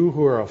to you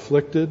who are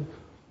afflicted,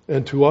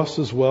 and to us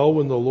as well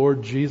when the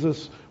Lord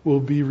Jesus will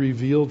be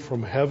revealed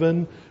from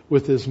heaven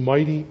with His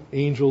mighty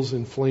angels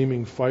in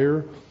flaming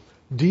fire,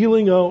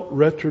 dealing out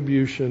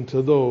retribution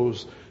to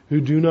those who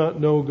do not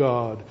know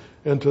God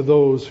and to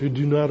those who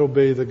do not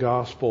obey the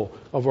gospel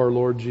of our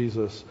Lord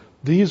Jesus.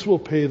 These will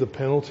pay the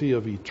penalty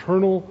of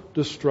eternal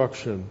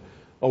destruction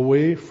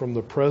away from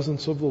the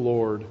presence of the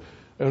Lord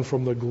and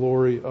from the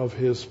glory of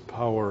His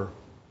power.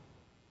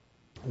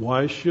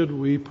 Why should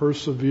we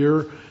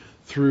persevere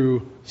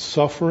through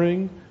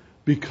suffering?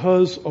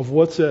 Because of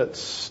what's at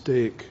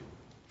stake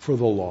for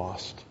the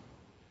lost.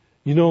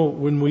 You know,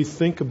 when we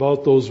think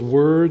about those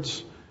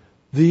words,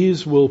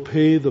 these will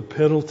pay the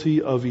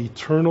penalty of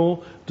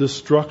eternal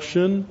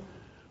destruction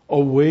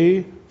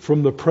away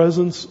from the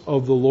presence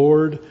of the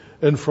Lord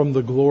and from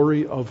the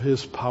glory of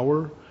His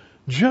power.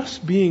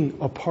 Just being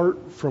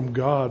apart from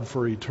God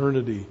for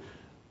eternity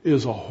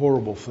is a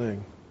horrible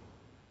thing.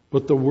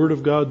 But the Word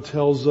of God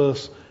tells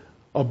us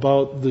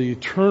about the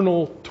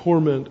eternal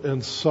torment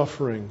and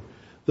suffering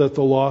that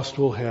the lost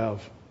will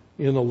have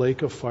in a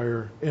lake of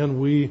fire.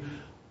 And we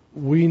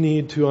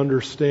need to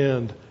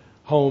understand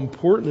how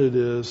important it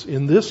is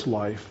in this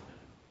life,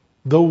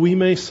 though we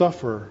may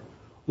suffer,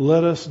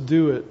 let us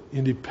do it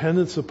in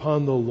dependence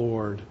upon the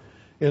Lord.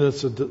 And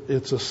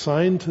it's a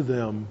sign to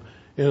them,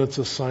 and it's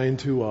a sign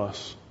to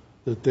us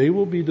that they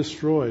will be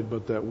destroyed,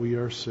 but that we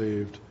are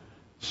saved.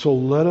 So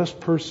let us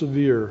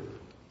persevere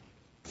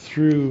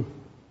through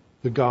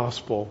the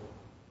gospel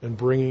and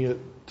bringing it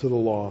to the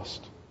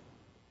lost.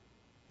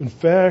 In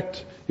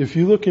fact, if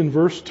you look in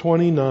verse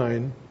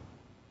 29,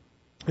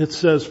 it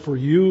says, For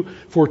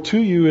to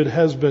you it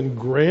has been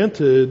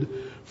granted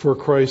for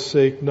Christ's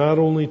sake, not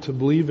only to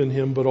believe in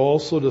Him, but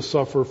also to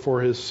suffer for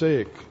His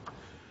sake.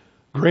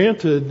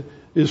 Granted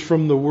is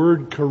from the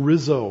word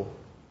charizo.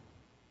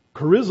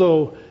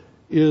 Charizo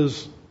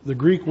is the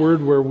Greek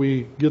word where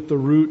we get the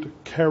root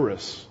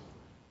charis.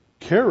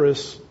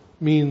 Charis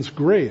means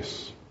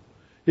grace.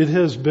 It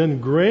has been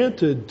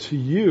granted to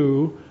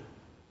you,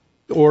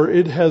 or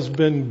it has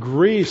been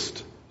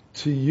graced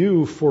to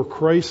you for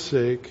Christ's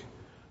sake,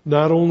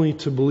 not only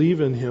to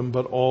believe in Him,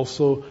 but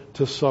also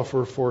to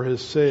suffer for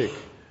His sake.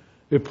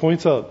 It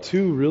points out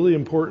two really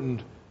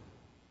important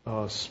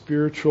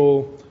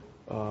spiritual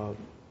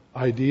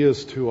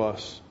ideas to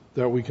us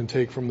that we can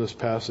take from this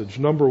passage.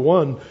 Number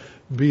one,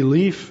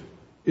 belief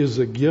is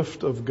a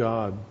gift of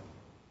God.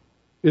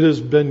 It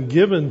has been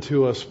given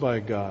to us by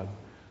God.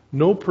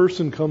 No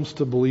person comes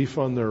to belief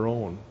on their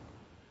own.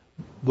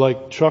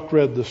 Like Chuck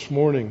read this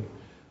morning,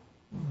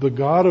 the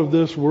God of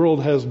this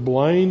world has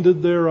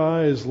blinded their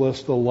eyes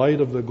lest the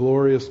light of the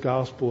glorious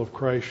gospel of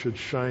Christ should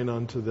shine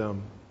unto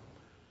them.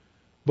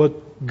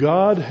 But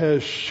God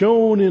has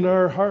shown in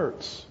our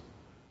hearts.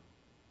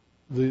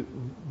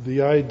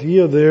 The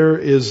idea there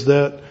is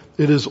that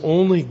it is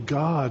only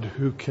God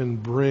who can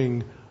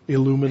bring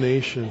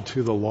illumination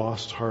to the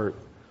lost heart.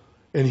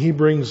 And He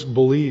brings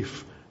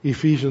belief.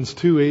 Ephesians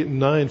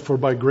 2:8-9, for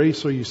by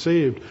grace are you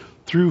saved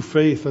through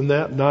faith, and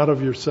that not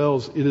of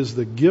yourselves. It is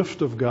the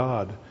gift of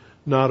God,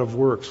 not of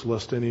works,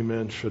 lest any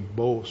man should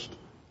boast.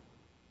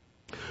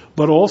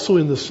 But also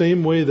in the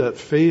same way that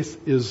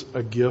faith is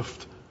a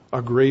gift,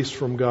 a grace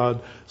from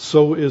God,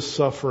 so is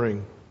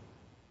suffering.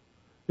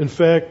 In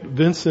fact,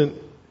 Vincent,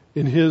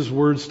 in his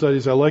word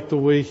studies, I like the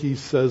way he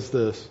says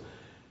this.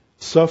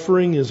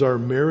 Suffering is our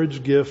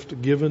marriage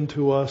gift given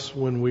to us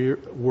when we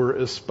were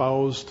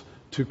espoused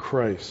to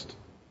Christ.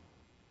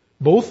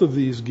 Both of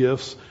these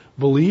gifts,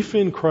 belief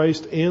in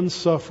Christ and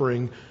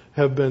suffering,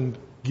 have been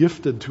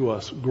gifted to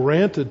us,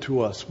 granted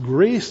to us,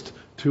 graced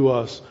to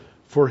us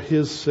for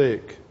His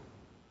sake.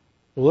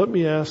 Well, let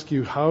me ask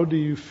you, how do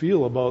you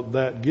feel about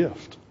that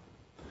gift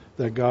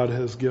that God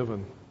has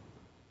given?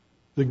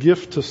 The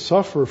gift to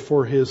suffer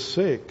for His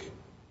sake.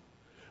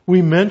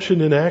 We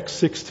mentioned in Acts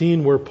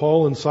 16 where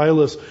Paul and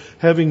Silas,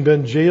 having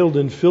been jailed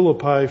in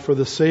Philippi for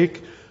the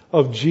sake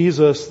of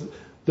Jesus,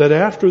 that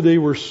after they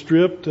were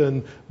stripped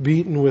and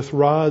beaten with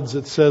rods,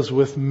 it says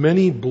with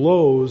many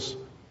blows,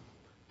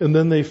 and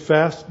then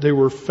they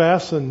were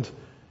fastened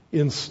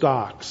in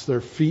stocks.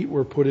 Their feet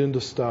were put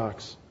into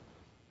stocks.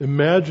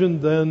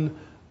 Imagine then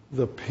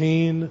the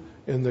pain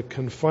and the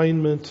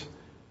confinement,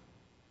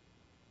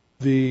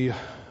 the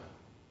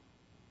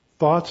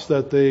thoughts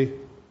that they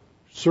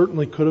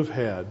certainly could have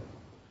had.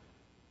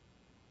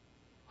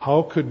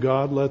 How could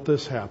God let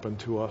this happen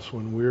to us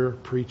when we're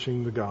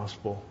preaching the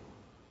gospel?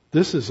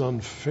 This is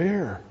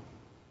unfair.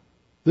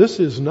 This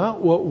is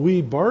not what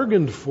we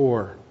bargained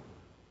for.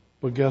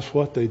 But guess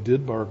what? They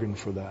did bargain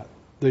for that.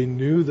 They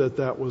knew that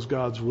that was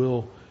God's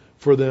will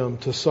for them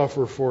to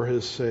suffer for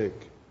His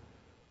sake.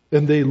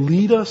 And they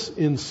lead us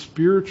in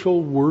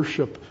spiritual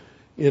worship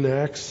in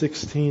Acts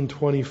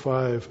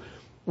 16:25,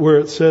 where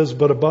it says,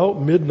 but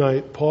about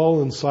midnight,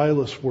 Paul and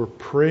Silas were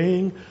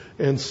praying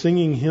and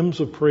singing hymns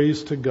of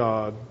praise to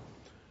God,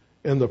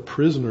 and the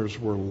prisoners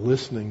were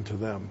listening to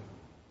them.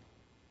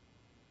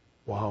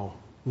 Wow,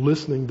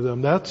 listening to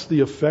them. That's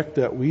the effect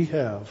that we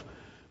have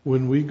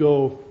when we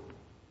go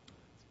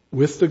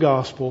with the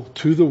gospel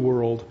to the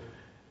world,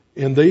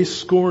 and they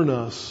scorn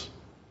us,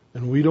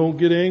 and we don't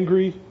get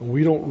angry, and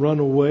we don't run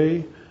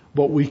away,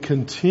 but we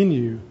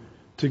continue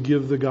to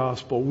give the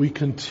gospel. We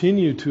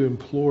continue to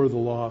implore the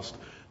lost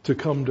to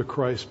come to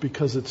Christ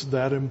because it's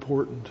that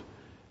important.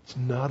 It's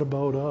not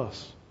about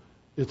us.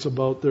 It's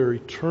about their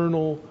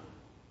eternal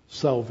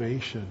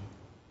salvation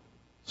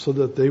so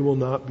that they will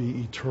not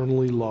be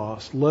eternally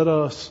lost. Let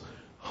us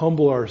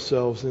humble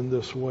ourselves in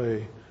this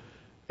way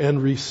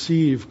and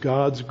receive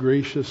God's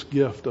gracious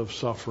gift of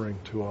suffering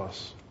to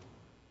us.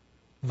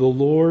 The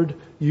Lord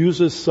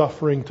uses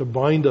suffering to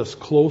bind us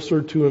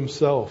closer to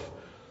Himself.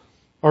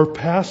 Our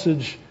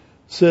passage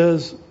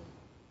says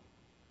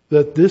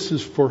that this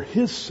is for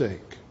His sake.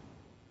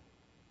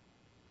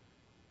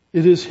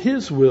 It is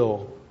His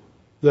will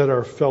that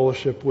our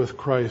fellowship with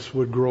Christ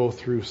would grow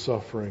through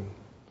suffering.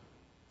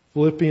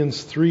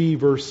 Philippians 3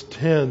 verse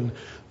 10,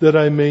 that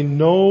I may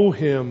know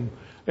Him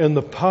and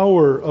the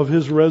power of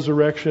His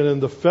resurrection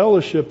and the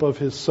fellowship of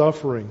His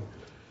suffering,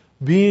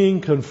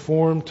 being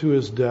conformed to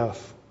His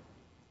death.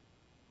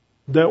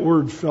 That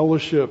word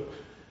fellowship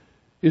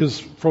is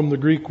from the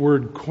Greek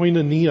word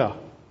koinonia.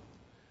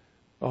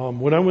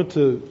 When I went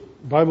to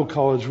Bible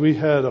college, we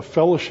had a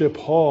fellowship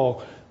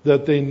hall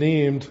that they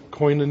named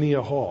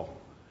Koinonia Hall.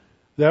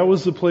 That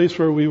was the place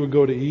where we would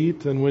go to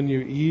eat, and when you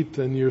eat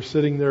and you're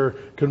sitting there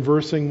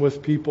conversing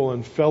with people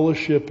and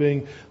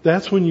fellowshipping,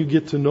 that's when you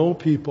get to know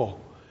people.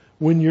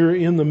 When you're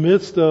in the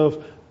midst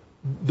of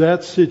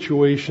that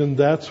situation,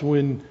 that's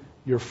when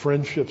your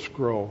friendships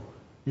grow,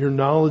 your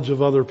knowledge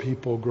of other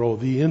people grow,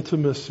 the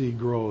intimacy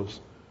grows.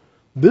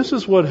 This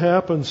is what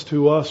happens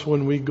to us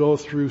when we go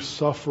through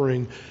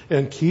suffering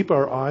and keep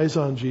our eyes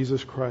on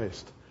Jesus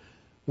Christ.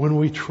 When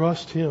we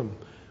trust Him,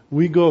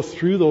 we go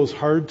through those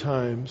hard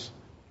times,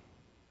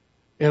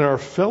 and our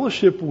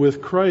fellowship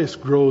with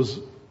Christ grows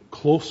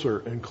closer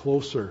and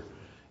closer,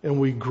 and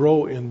we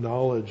grow in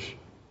knowledge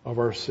of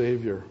our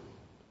Savior.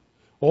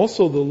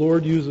 Also, the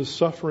Lord uses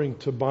suffering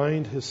to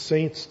bind His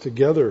saints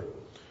together.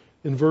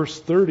 In verse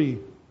 30,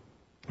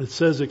 it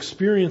says,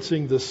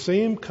 experiencing the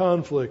same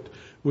conflict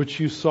which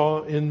you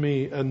saw in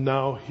me and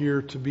now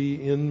hear to be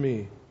in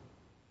me.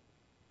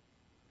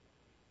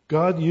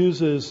 God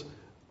uses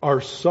our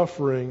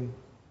suffering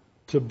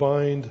to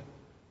bind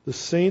the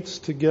saints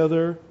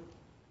together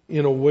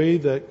in a way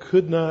that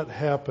could not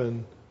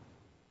happen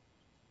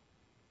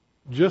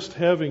just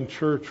having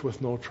church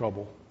with no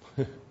trouble.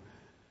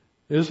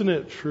 Isn't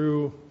it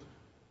true?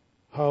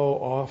 How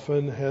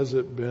often has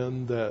it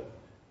been that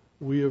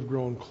we have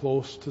grown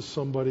close to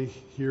somebody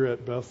here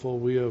at Bethel?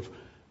 We have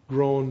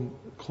grown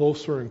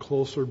closer and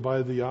closer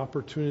by the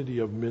opportunity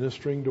of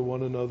ministering to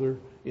one another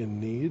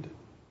in need.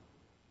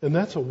 And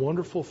that's a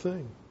wonderful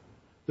thing,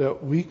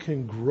 that we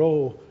can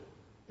grow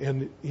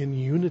and in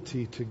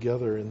unity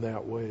together in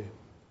that way.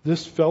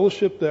 This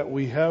fellowship that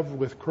we have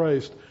with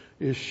Christ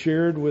is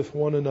shared with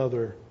one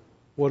another.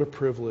 What a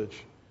privilege.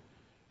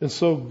 And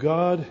so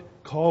God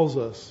calls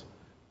us,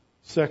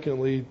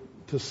 secondly,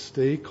 to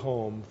stay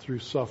calm through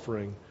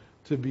suffering,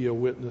 to be a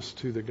witness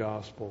to the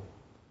gospel.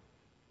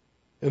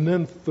 And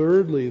then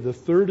thirdly, the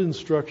third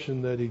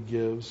instruction that he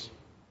gives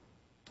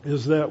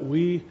is that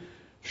we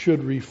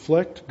should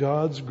reflect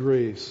God's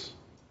grace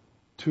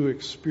to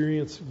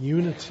experience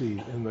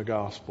unity in the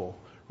gospel.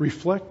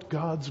 Reflect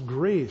God's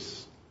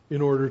grace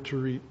in order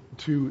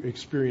to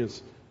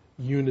experience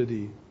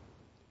unity.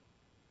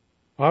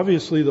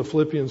 Obviously, the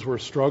Philippians were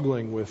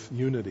struggling with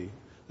unity.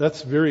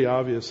 That's very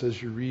obvious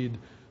as you read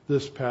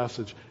this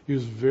passage. He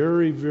was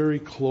very, very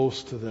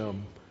close to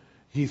them.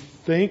 He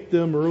thanked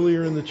them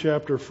earlier in the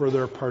chapter for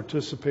their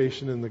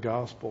participation in the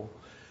gospel.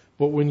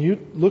 But when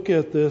you look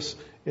at this,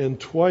 and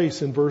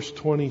twice in verse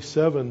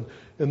 27,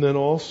 and then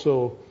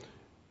also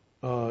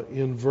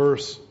in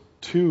verse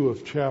 2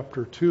 of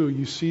chapter 2,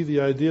 you see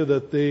the idea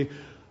that they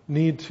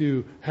need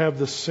to have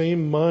the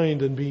same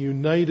mind and be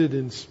united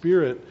in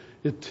spirit.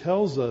 It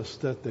tells us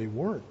that they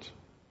weren't.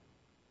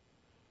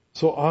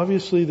 So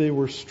obviously they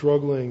were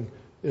struggling,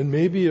 and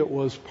maybe it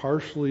was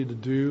partially to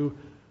do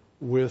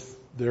with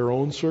their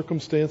own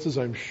circumstances.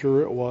 I'm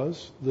sure it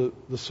was,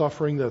 the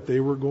suffering that they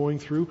were going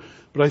through.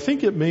 But I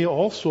think it may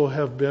also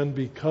have been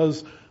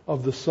because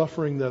of the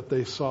suffering that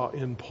they saw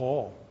in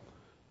Paul.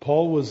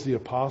 Paul was the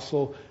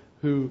apostle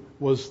who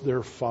was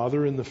their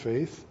father in the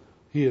faith.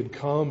 He had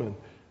come and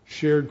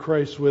shared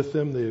Christ with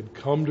them. They had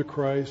come to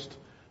Christ.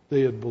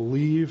 They had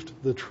believed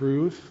the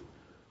truth.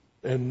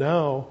 And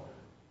now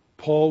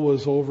Paul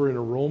was over in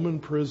a Roman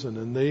prison,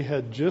 and they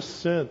had just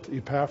sent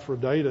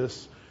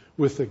Epaphroditus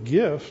with a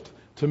gift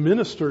to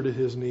minister to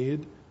his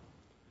need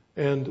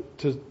and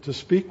to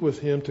speak with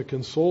him, to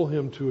console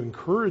him, to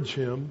encourage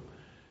him.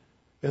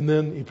 And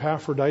then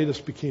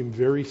Epaphroditus became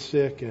very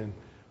sick, and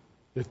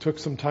it took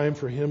some time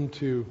for him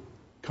to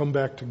come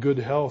back to good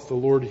health. The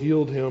Lord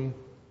healed him.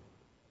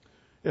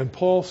 And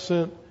Paul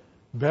sent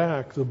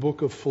back the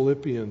book of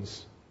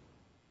Philippians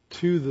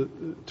to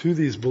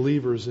these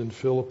believers in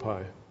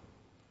Philippi.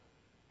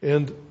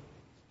 And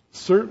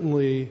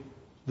certainly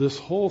this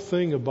whole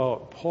thing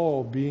about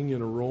Paul being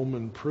in a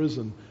Roman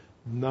prison,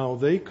 now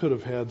they could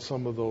have had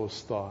some of those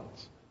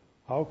thoughts.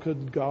 How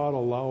could God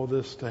allow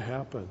this to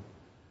happen?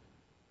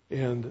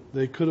 And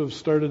they could have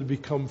started to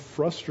become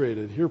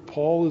frustrated. Here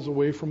Paul is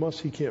away from us.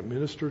 He can't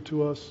minister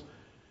to us.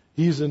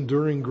 He's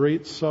enduring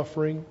great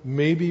suffering.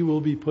 Maybe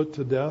we'll be put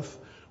to death.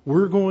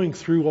 We're going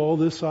through all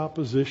this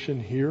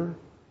opposition here.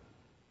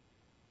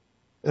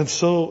 And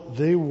so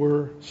they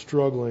were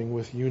struggling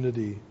with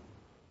unity.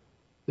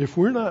 If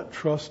we're not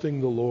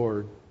trusting the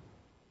Lord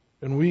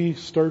and we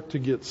start to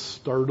get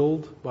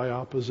startled by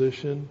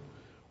opposition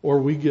or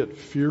we get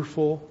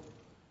fearful,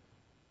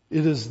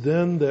 it is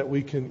then that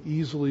we can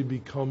easily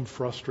become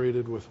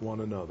frustrated with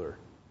one another,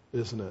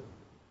 isn't it?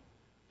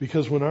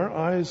 Because when our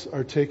eyes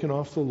are taken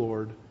off the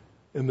Lord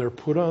and they're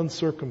put on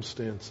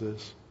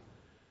circumstances,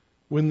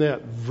 when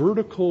that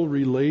vertical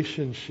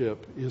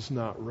relationship is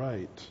not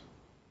right,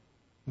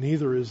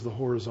 neither is the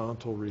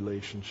horizontal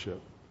relationship.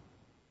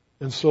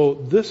 And so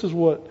this is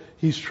what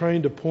he's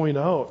trying to point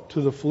out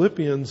to the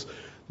Philippians,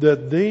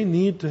 that they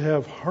need to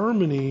have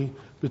harmony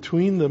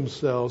between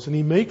themselves. And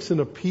he makes an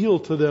appeal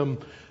to them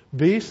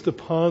based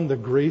upon the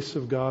grace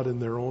of God in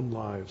their own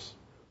lives.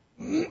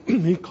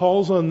 He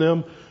calls on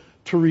them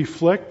to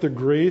reflect the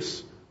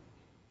grace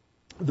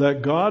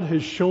that God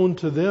has shown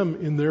to them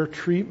in their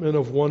treatment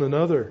of one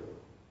another.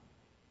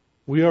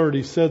 We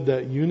already said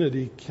that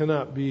unity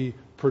cannot be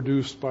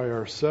produced by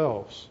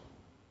ourselves.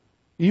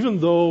 Even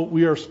though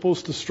we are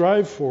supposed to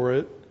strive for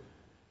it,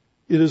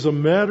 it is a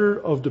matter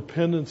of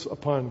dependence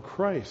upon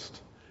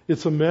Christ.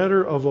 It's a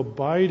matter of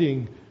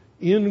abiding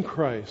in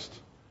Christ,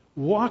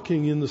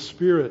 walking in the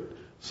Spirit,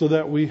 so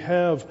that we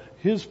have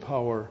His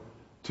power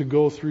to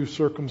go through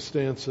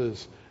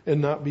circumstances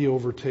and not be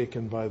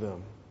overtaken by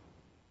them.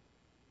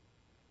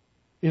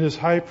 In His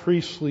high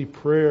priestly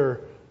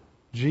prayer,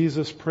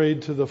 Jesus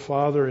prayed to the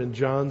Father in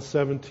John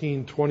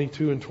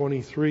 17:22 and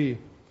 23.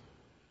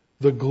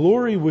 The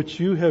glory which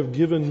you have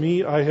given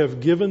me, I have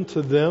given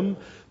to them,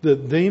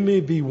 that they may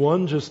be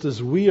one just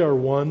as we are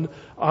one,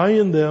 I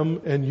and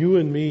them and you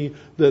and me,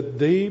 that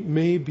they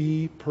may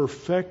be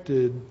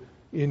perfected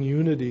in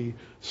unity,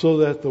 so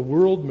that the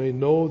world may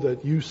know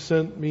that you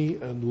sent me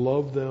and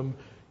love them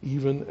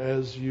even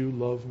as you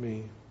love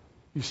me.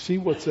 You see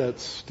what's at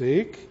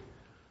stake?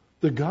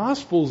 The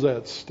gospel's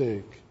at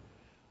stake.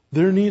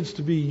 There needs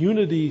to be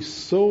unity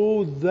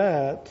so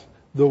that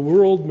the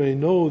world may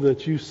know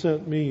that you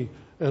sent me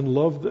and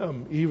love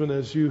them even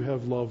as you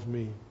have loved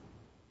me.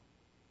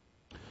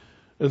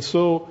 And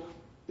so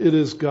it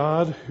is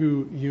God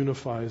who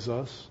unifies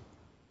us,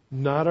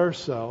 not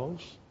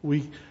ourselves.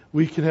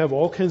 We can have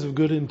all kinds of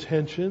good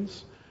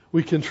intentions.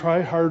 We can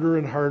try harder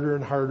and harder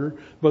and harder,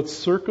 but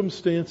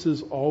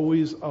circumstances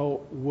always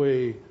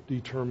outweigh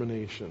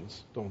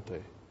determinations, don't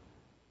they?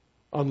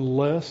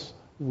 Unless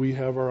we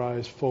have our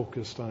eyes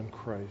focused on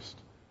Christ,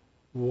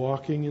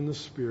 walking in the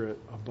Spirit,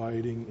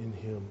 abiding in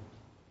Him.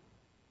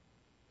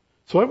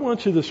 So I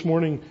want you this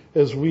morning,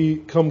 as we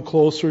come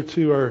closer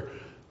to our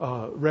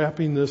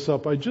wrapping this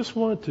up, I just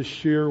want to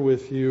share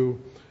with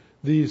you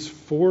these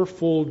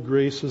fourfold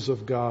graces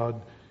of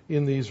God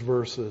in these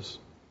verses,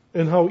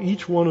 and how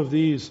each one of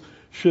these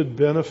should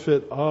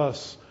benefit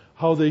us,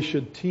 how they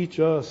should teach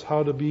us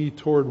how to be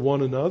toward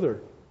one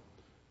another,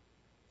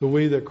 the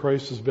way that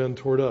Christ has been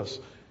toward us.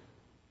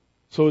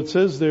 So it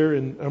says there,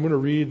 and I'm going to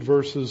read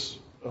verses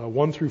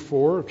 1 through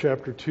 4 of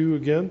chapter 2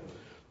 again.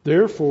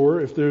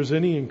 Therefore, if there's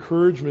any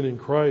encouragement in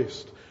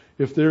Christ,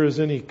 if there is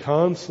any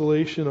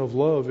consolation of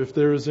love, if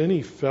there is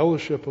any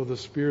fellowship of the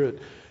Spirit,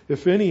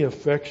 if any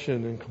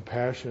affection and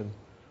compassion,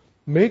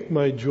 make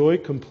my joy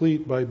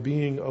complete by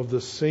being of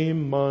the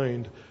same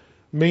mind,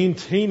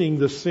 maintaining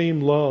the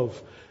same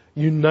love,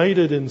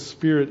 united in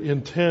spirit,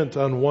 intent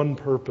on one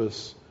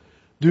purpose.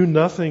 Do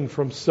nothing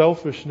from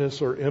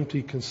selfishness or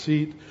empty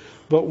conceit,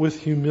 but with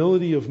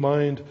humility of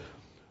mind,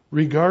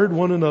 regard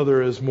one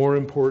another as more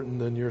important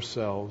than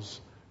yourselves.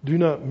 Do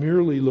not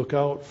merely look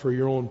out for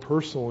your own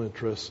personal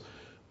interests,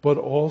 but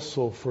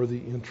also for the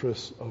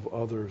interests of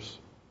others.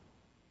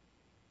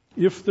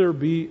 If there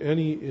be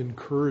any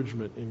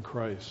encouragement in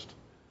Christ,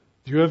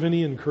 do you have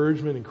any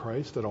encouragement in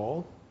Christ at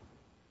all?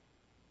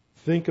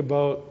 Think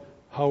about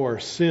how our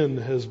sin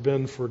has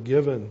been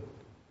forgiven,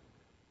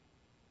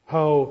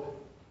 how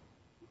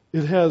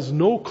it has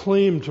no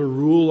claim to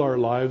rule our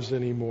lives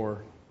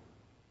anymore,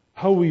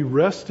 how we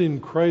rest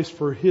in Christ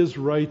for His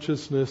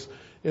righteousness,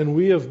 and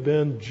we have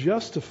been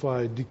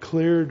justified,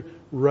 declared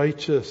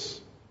righteous.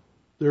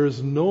 There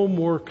is no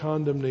more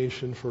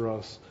condemnation for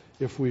us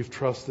if we've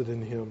trusted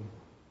in Him.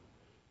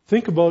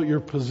 Think about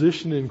your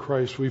position in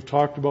Christ. We've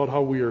talked about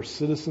how we are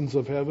citizens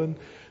of heaven.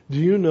 Do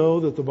you know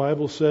that the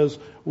Bible says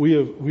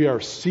we are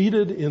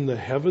seated in the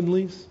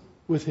heavenlies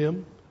with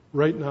Him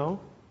right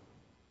now?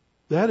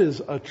 That is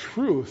a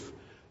truth.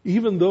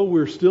 Even though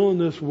we're still in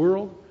this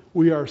world,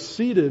 we are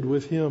seated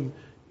with Him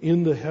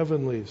in the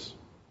heavenlies.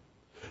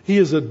 He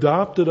has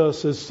adopted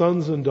us as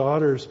sons and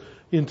daughters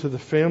into the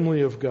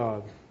family of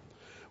God.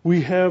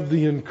 We have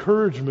the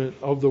encouragement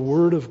of the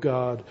Word of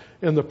God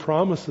and the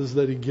promises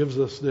that He gives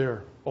us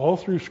there, all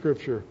through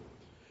Scripture.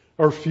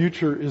 Our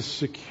future is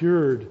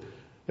secured,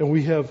 and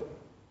we have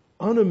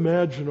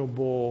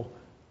unimaginable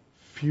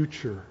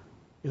future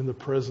in the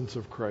presence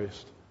of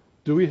Christ.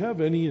 Do we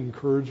have any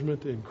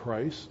encouragement in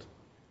Christ?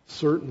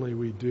 Certainly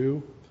we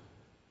do.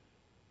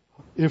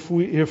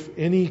 If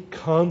any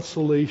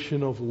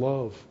consolation of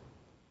love,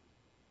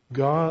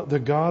 God, the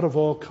God of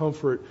all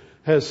comfort,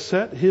 has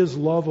set His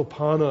love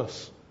upon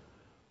us.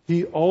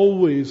 He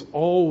always,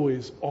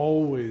 always,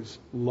 always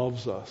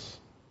loves us.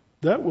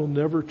 That will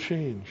never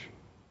change.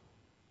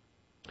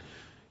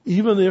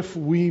 Even if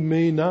we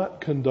may not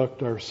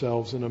conduct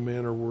ourselves in a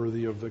manner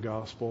worthy of the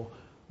gospel,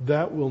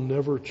 that will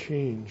never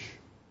change.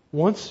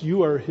 Once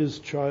you are His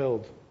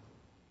child,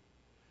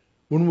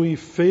 when we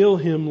fail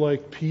Him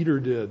like Peter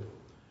did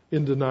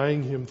in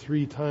denying Him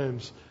 3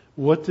 times,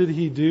 what did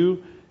He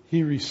do?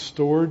 He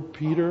restored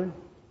Peter.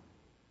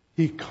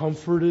 He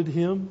comforted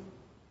him.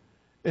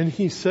 And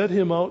He set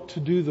him out to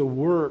do the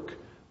work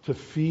to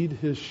feed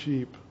His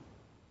sheep.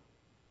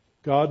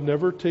 God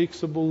never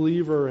takes a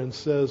believer and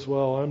says,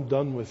 well, I'm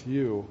done with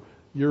you.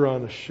 You're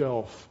on a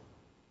shelf.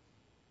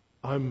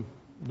 I'm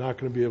not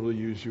going to be able to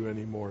use you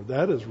anymore.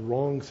 That is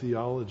wrong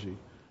theology.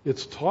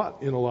 It's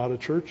taught in a lot of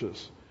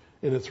churches,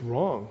 and it's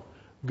wrong.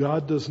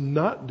 God does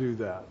not do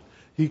that.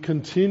 He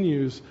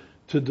continues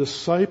to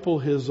disciple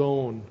His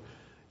own.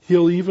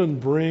 He'll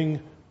even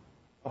bring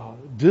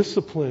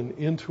discipline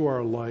into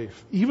our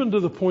life, even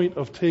to the point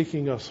of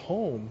taking us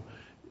home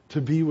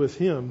to be with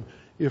Him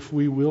if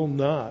we will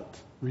not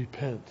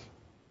repent.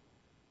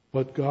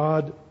 But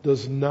God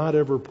does not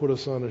ever put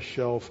us on a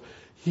shelf.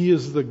 He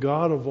is the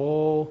God of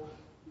all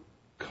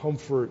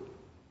comfort.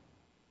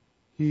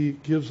 He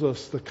gives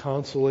us the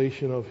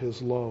consolation of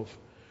His love.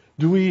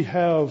 Do we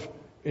have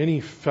any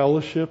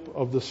fellowship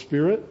of the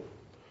Spirit?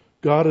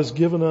 God has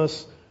given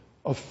us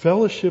a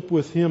fellowship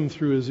with Him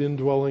through His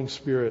indwelling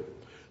Spirit.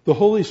 The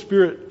Holy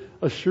Spirit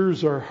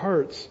assures our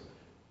hearts.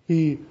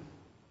 He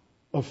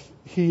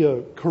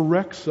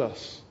corrects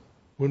us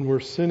when we're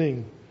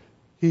sinning.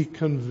 He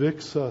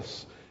convicts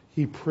us.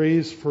 He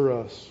prays for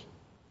us.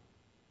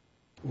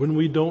 When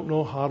we don't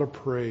know how to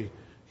pray,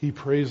 He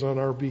prays on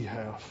our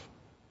behalf.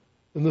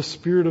 And the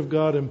Spirit of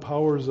God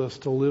empowers us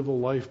to live a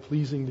life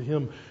pleasing to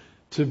Him,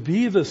 to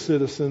be the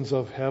citizens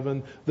of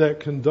heaven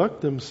that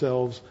conduct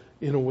themselves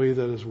in a way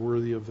that is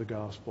worthy of the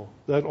gospel.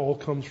 That all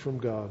comes from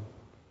God.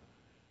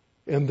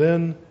 And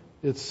then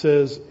it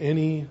says,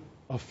 any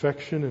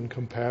affection and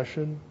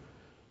compassion.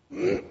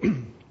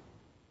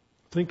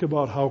 Think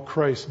about how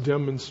Christ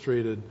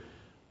demonstrated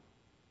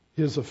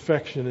His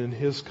affection and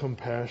His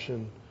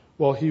compassion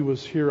while He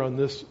was here on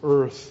this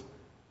earth.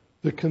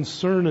 The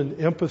concern and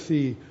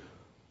empathy,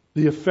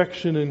 the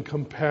affection and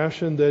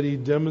compassion that He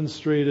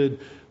demonstrated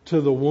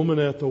to the woman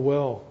at the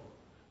well,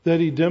 that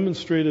He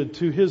demonstrated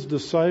to His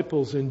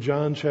disciples in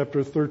John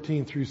chapter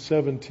 13 through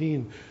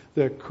 17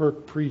 that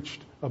Kirk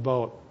preached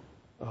about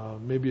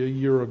maybe a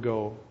year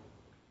ago.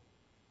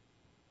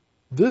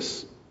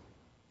 This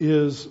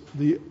is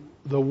the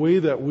way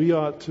that we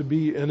ought to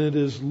be, and it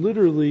is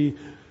literally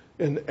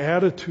an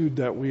attitude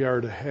that we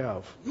are to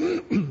have.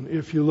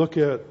 If you look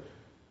at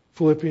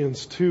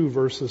Philippians 2,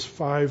 verses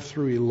 5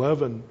 through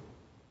 11,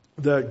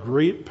 that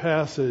great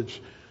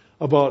passage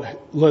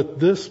about let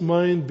this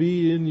mind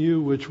be in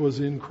you which was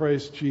in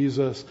Christ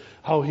Jesus,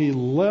 how he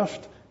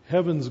left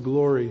heaven's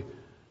glory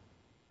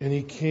and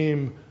he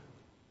came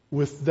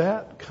with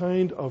that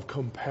kind of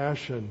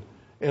compassion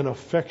and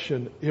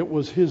affection. It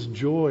was his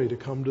joy to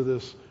come to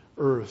this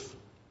earth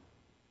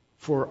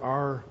for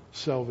our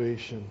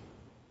salvation.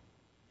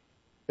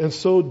 And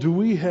so, do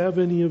we have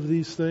any of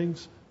these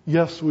things?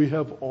 Yes, we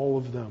have all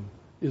of them,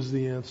 is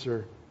the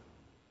answer.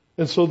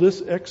 And so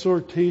this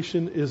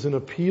exhortation is an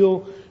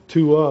appeal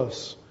to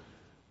us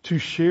to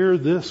share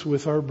this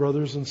with our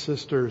brothers and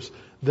sisters.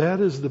 That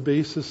is the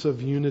basis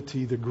of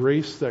unity, the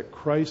grace that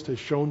Christ has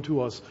shown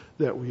to us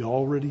that we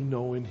already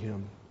know in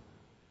Him.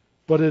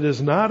 But it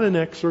is not an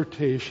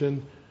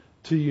exhortation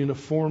to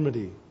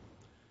uniformity.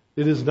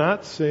 It is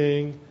not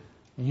saying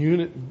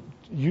you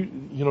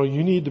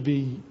need to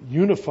be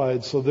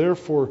unified, so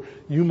therefore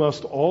you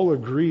must all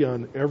agree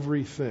on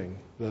everything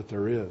that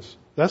there is.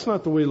 That's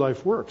not the way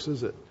life works,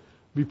 is it?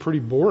 It'd be pretty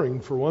boring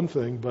for one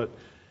thing, but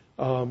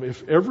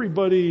if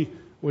everybody,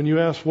 when you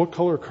ask what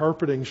color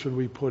carpeting should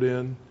we put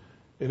in,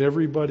 and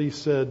everybody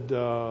said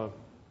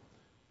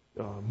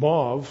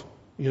mauve,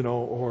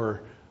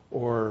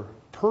 or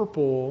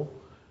purple,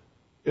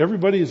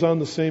 everybody is on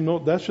the same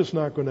note, that's just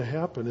not going to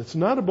happen. It's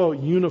not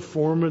about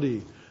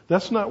uniformity.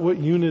 That's not what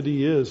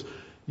unity is.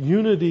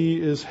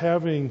 Unity is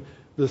having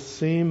the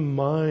same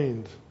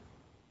mind,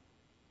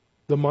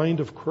 the mind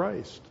of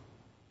Christ.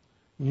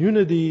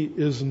 Unity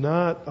is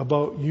not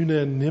about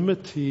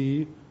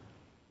unanimity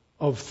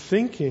of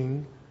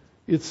thinking.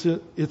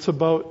 It's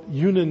about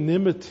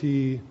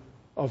unanimity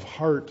of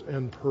heart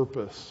and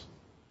purpose.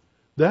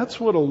 That's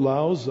what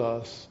allows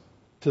us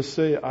to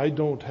say, I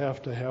don't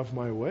have to have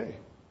my way.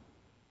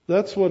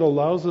 That's what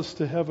allows us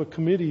to have a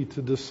committee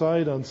to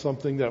decide on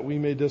something that we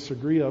may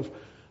disagree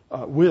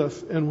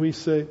with, and we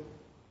say,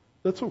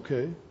 that's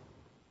okay,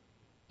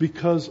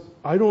 because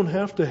I don't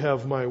have to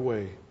have my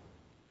way.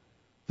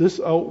 This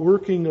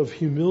outworking of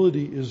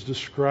humility is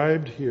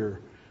described here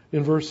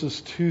in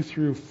verses 2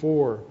 through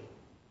 4.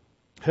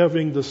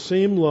 Having the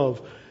same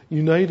love,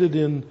 united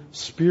in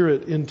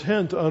spirit,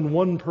 intent on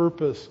one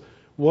purpose.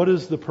 What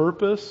is the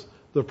purpose?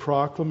 The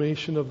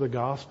proclamation of the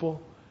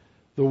gospel.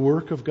 The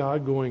work of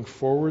God going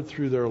forward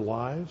through their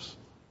lives.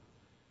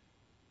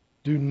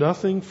 Do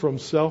nothing from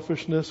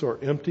selfishness or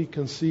empty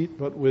conceit,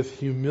 but with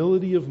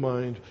humility of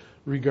mind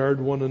regard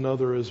one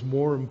another as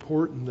more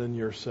important than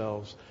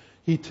yourselves.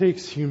 He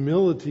takes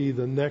humility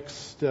the next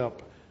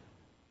step.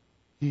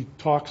 He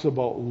talks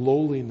about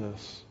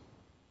lowliness.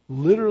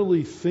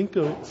 Literally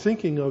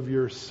thinking of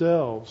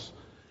yourselves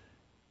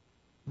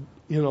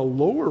in a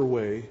lower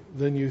way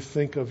than you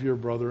think of your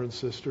brother and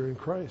sister in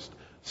Christ.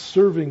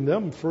 Serving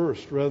them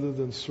first rather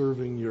than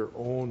serving your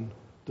own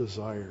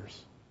desires.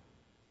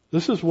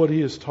 This is what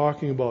he is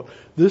talking about.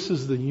 This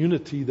is the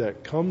unity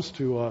that comes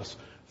to us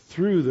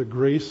through the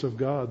grace of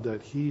God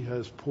that he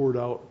has poured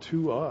out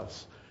to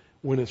us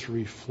when it's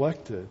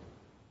reflected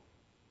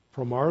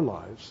from our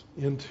lives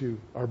into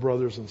our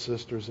brothers and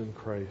sisters in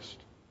Christ.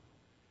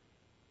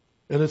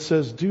 And it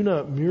says, do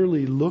not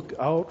merely look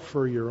out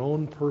for your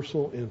own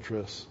personal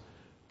interests,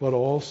 but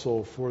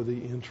also for the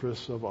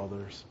interests of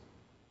others.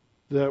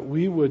 That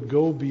we would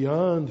go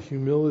beyond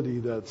humility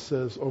that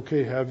says,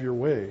 okay, have your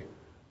way,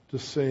 to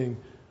saying,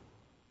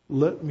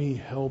 let me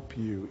help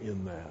you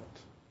in that.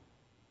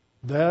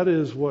 That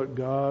is what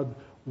God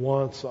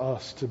wants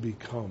us to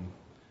become.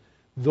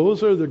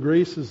 Those are the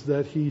graces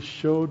that he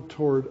showed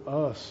toward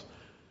us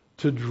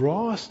to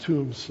draw us to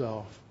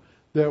himself,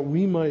 that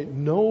we might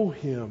know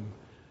him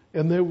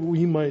and that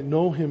we might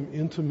know him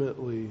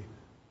intimately.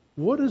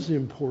 What is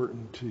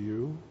important to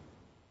you?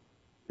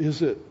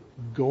 Is it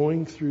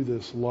going through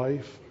this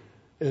life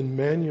and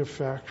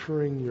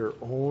manufacturing your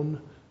own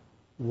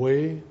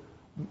way,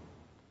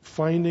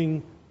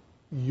 finding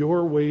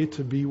your way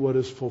to be what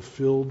is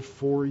fulfilled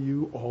for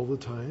you all the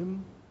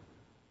time?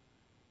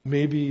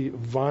 Maybe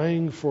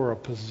vying for a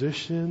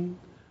position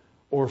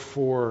or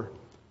for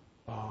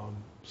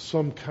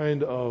some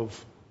kind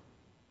of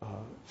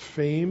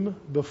fame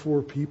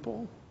before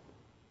people?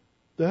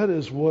 That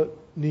is what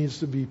needs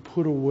to be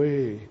put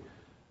away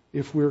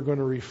if we're going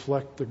to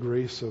reflect the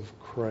grace of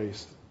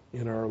Christ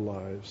in our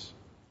lives.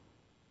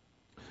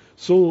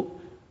 So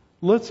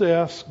let's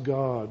ask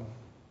God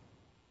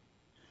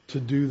to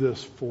do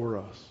this for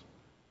us.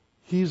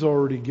 He's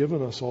already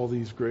given us all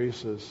these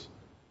graces,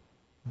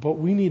 but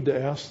we need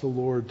to ask the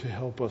Lord to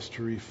help us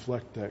to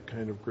reflect that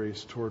kind of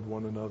grace toward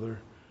one another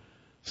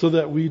so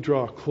that we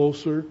draw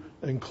closer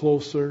and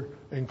closer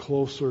and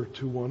closer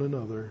to one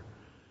another,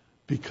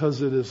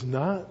 because it is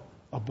not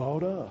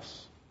about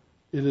us.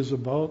 It is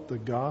about the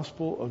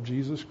gospel of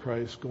Jesus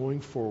Christ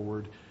going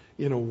forward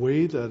in a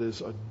way that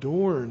is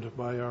adorned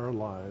by our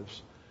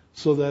lives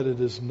so that it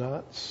is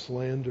not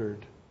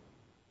slandered.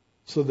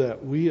 so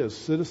that we as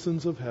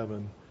citizens of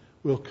heaven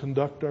will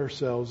conduct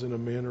ourselves in a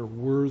manner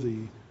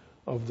worthy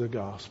of the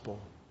gospel.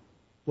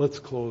 Let's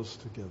close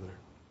together.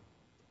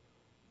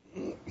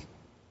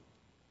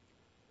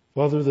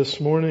 Father, this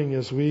morning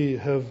as we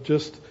have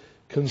just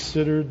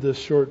considered this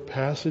short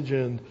passage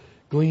and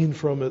gleaned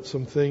from it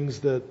some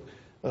things that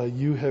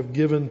you have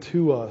given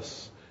to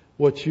us,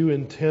 what you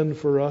intend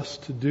for us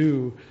to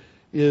do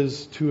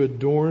is to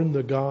adorn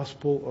the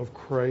gospel of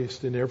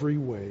Christ in every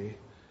way,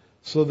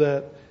 so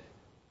that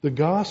the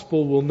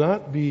gospel will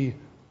not be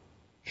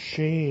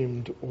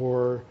shamed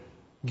or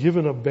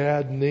given a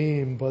bad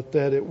name, but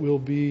that it will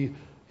be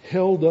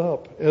held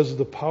up as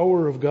the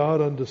power of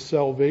God unto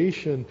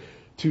salvation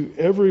to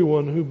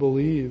everyone who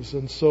believes.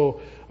 And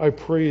so I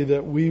pray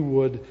that we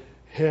would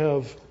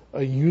have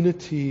a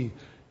unity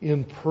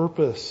in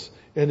purpose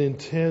and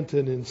intent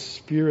and in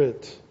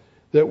spirit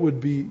that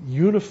would be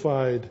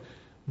unified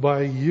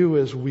by you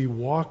as we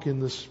walk in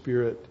the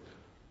Spirit.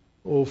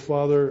 Oh,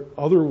 Father,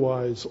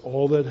 otherwise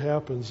all that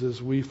happens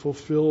is we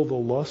fulfill the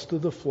lust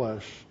of the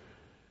flesh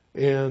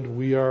and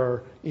we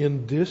are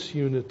in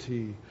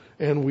disunity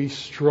and we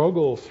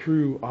struggle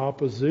through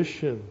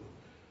opposition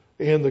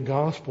and the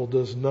gospel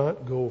does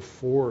not go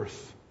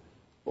forth.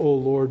 Oh,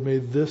 Lord, may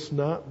this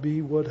not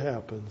be what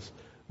happens.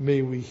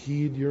 May we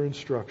heed your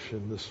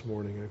instruction this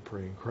morning, I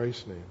pray. In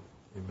Christ's name,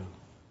 amen.